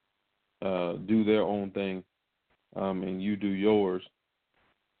do their own thing, and you do yours.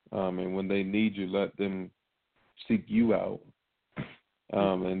 And when they need you, let them seek you out.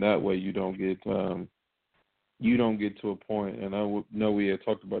 And that way you don't get to a point, and I know we had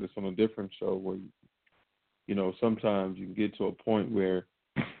talked about this on a different show, where, sometimes you can get to a point where,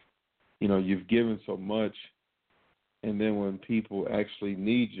 you've given so much, and then when people actually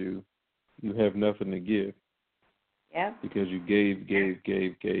need you, you have nothing to give. Yeah. Because you gave.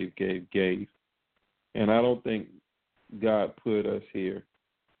 And I don't think God put us here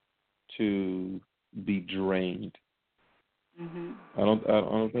to be drained. Mm-hmm. I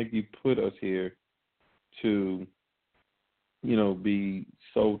don't think He put us here to, be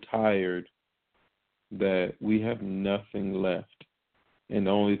so tired that we have nothing left, and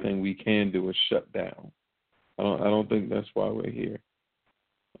the only thing we can do is shut down. I don't think that's why we're here.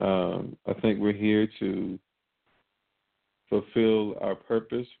 I think we're here to fulfill our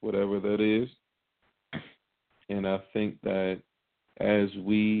purpose, whatever that is. And I think that as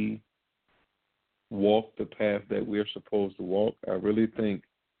we walk the path that we're supposed to walk, I really think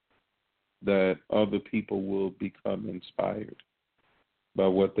that other people will become inspired by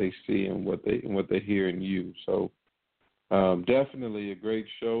what they see and what they hear in you. So definitely a great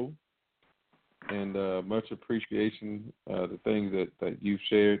show, and much appreciation the things that you've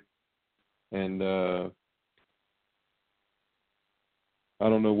shared. And I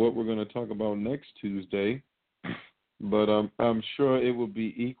don't know what we're going to talk about next Tuesday, but I'm sure it will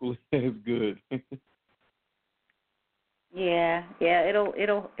be equally as good. Yeah,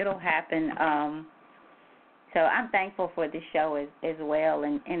 it'll happen. So I'm thankful for this show as well,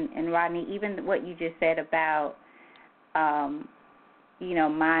 and Rodney, even what you just said about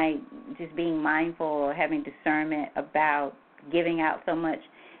my just being mindful or having discernment about giving out so much,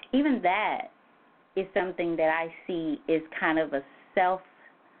 even that is something that I see is kind of a self,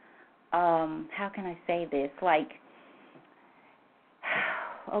 how can I say this? Like,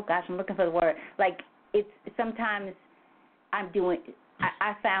 oh gosh, I'm looking for the word. Like, it's sometimes I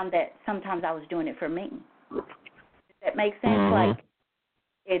found that sometimes I was doing it for me. Does that make sense? Mm-hmm. Like,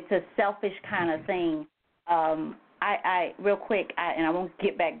 it's a selfish kind of thing. I real quick, and I won't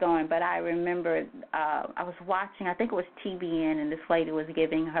get back going, but I remember I was watching, I think it was TBN, and this lady was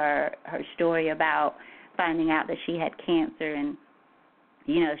giving her story about finding out that she had cancer, and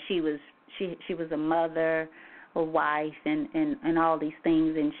she was a mother, a wife, and all these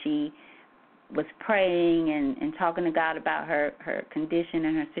things, and she was praying and talking to God about her condition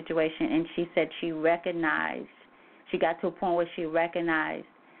and her situation, and she said she got to a point where she recognized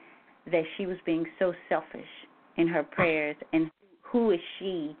that she was being so selfish in her prayers, and who is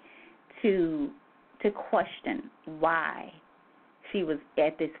she to question why she was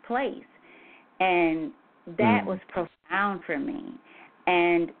at this place. And that was profound for me.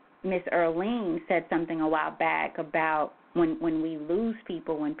 And Miss Earlene said something a while back about when we lose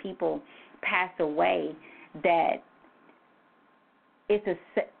people, when people pass away, that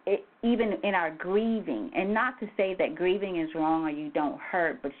even in our grieving, and not to say that grieving is wrong or you don't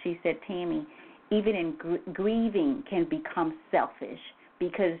hurt, but she said, Tammy, even in grieving can become selfish,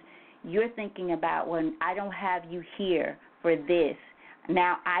 because you're thinking about, when I don't have you here for this,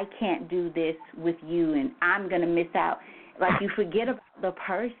 now I can't do this with you, and I'm going to miss out. Like, you forget about the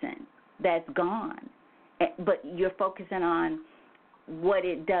person that's gone, but you're focusing on what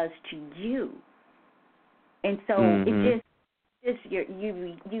it does to you. And so and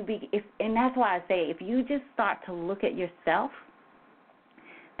that's why I say, if you just start to look at yourself,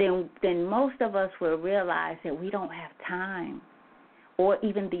 then most of us will realize that we don't have time or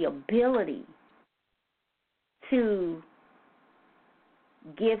even the ability to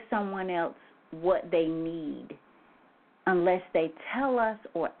give someone else what they need unless they tell us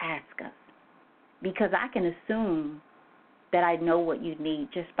or ask us. Because I can assume that I know what you need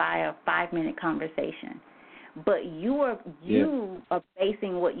just by a 5-minute conversation. But you are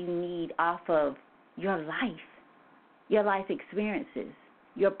basing what you need off of your life experiences,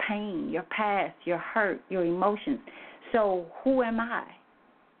 your pain, your past, your hurt, your emotions. So who am I?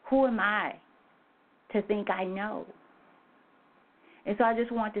 Who am I to think I know? And so I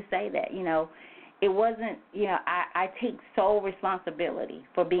just want to say that, it wasn't, I take sole responsibility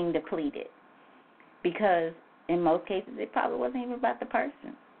for being depleted, because in most cases it probably wasn't even about the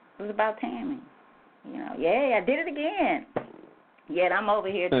person. It was about Tammy. I did it again. Yet I'm over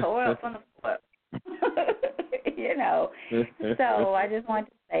here tore up on the floor. So I just wanted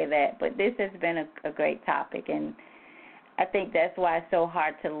to say that. But this has been a great topic, and I think that's why it's so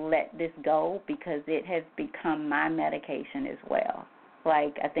hard to let this go, because it has become my medication as well.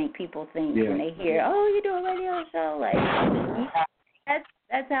 Like, I think people think when they hear, oh, you do a radio show, like,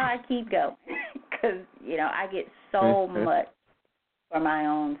 that's how I keep going, because, I get so much for my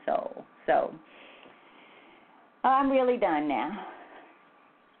own soul. So I'm really done now.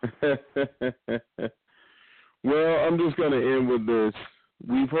 Well, I'm just going to end with this.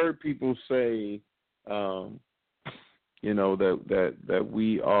 We've heard people say, that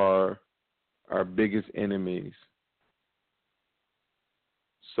we are our biggest enemies.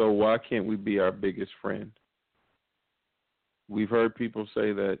 So why can't we be our biggest friend? We've heard people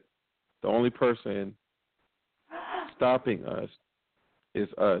say that the only person stopping us is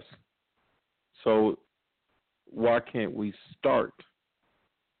us. So why can't we start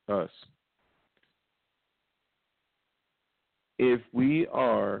us? If we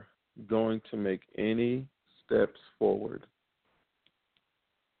are going to make any steps forward,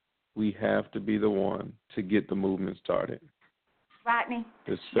 we have to be the one to get the movement started. Rodney,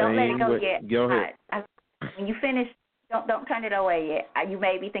 don't let it go yet. Go ahead. When you finish, don't turn it away yet. You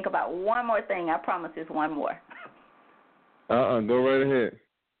made me think about one more thing. I promise there's one more. Go right ahead.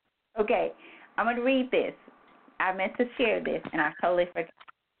 Okay, I'm going to read this. I meant to share this, and I totally forgot.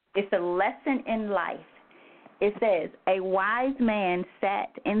 It's a lesson in life. It says, a wise man sat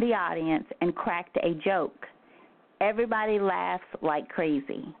in the audience and cracked a joke. Everybody laughs like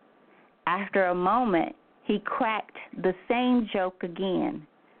crazy. After a moment, he cracked the same joke again.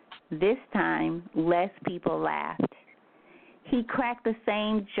 This time, less people laughed. He cracked the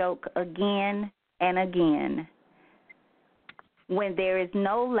same joke again and again. When there is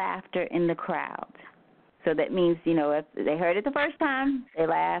no laughter in the crowd. So that means, if they heard it the first time, they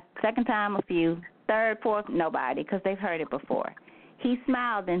laughed. Second time, a few. Third, fourth, nobody, because they've heard it before. He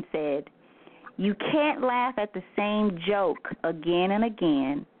smiled and said, you can't laugh at the same joke again and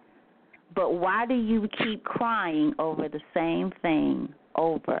again, but why do you keep crying over the same thing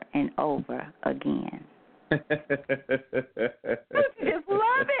over and over again? I just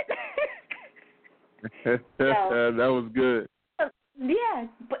love it. That was good. Yeah,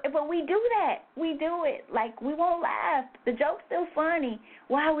 but we do that. We do like we won't laugh. The joke's still funny.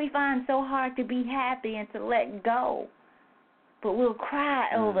 Why we find so hard to be happy and to let go? But we'll cry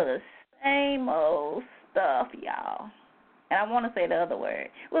over the same old stuff, y'all. And I want to say the other word.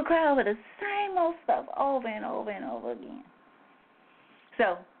 We'll cry over the same old stuff over and over and over again.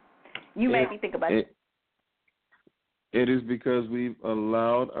 So you made me think about it. It is because we've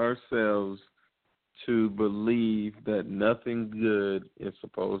allowed ourselves to believe that nothing good is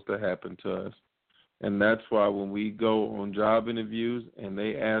supposed to happen to us. And that's why when we go on job interviews and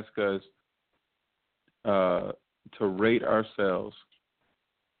they ask us to rate ourselves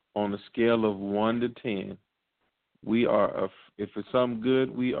on a scale of 1 to 10, we are, if it's something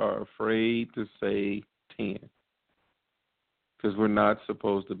good, we are afraid to say 10 because we're not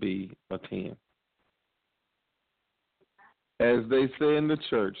supposed to be a 10. As they say in the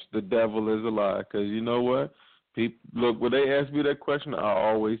church, the devil is a lie. Because you know what? People, look, when they ask me that question, I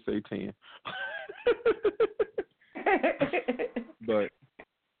always say 10.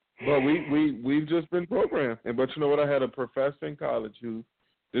 but we've just been programmed. But you know what? I had a professor in college who,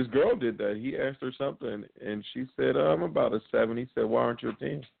 this girl did that. He asked her something, and she said, I'm about a 7. He said, why aren't you a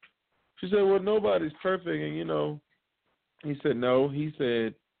 10? She said, well, nobody's perfect. And, you know, he said, no. He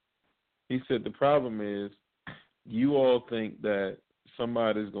said, the problem is, you all think that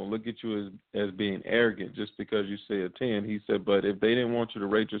somebody's going to look at you as being arrogant just because you say a 10. He said, but if they didn't want you to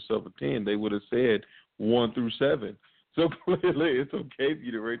rate yourself a 10, they would have said 1 through 7. So clearly it's okay for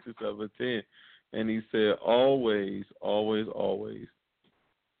you to rate yourself a 10. And he said, always, always, always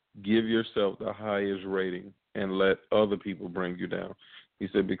give yourself the highest rating and let other people bring you down. He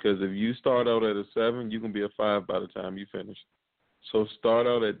said, because if you start out at a 7, you can be a 5 by the time you finish. So start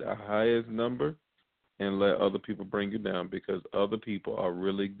out at the highest number and let other people bring you down because other people are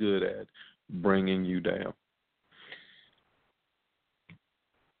really good at bringing you down.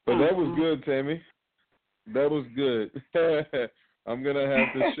 But that was good, Tammy. That was good. I'm going to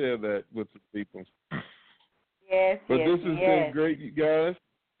have to share that with the people. Yes, but yes, this has been great, you guys.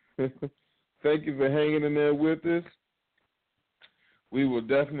 Thank you for hanging in there with us. We will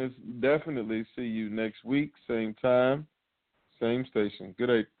definitely see you next week, same time, same station.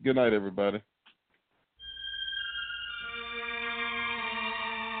 Good night, everybody.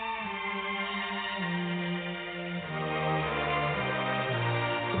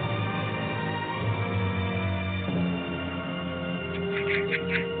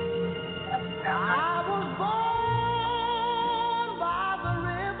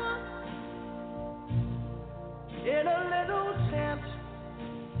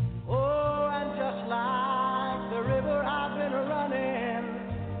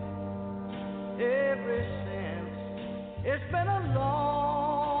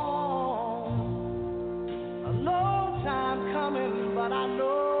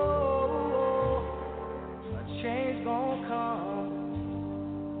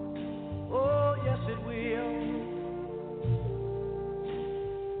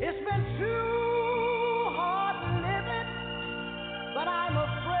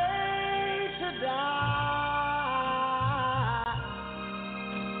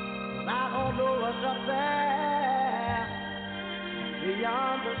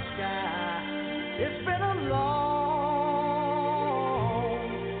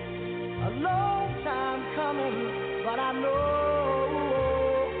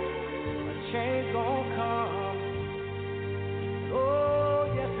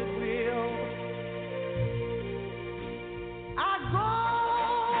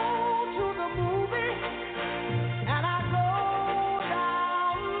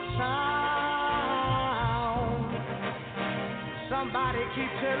 Somebody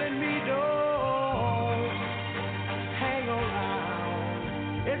keep telling me don't hang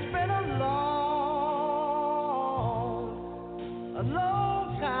around. It's been a long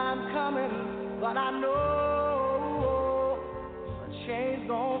time coming, but I know a change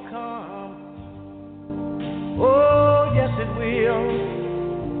gonna come. Oh, yes it will.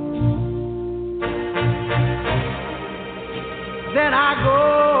 Then I go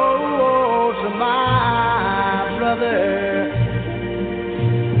to my brother.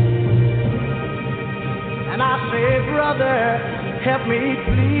 I say, brother, help me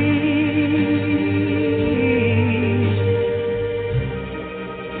please.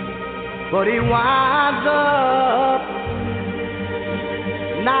 But he winds up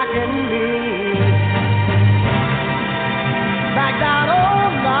knocking me back down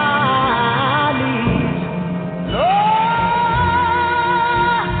on my knees. Lord,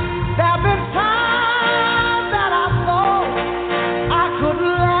 there have been times that I thought I could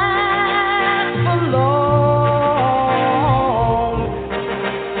last for long.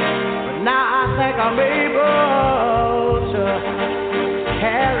 I'm able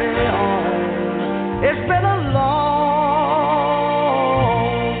It's been a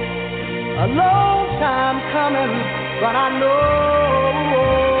long time coming, but I know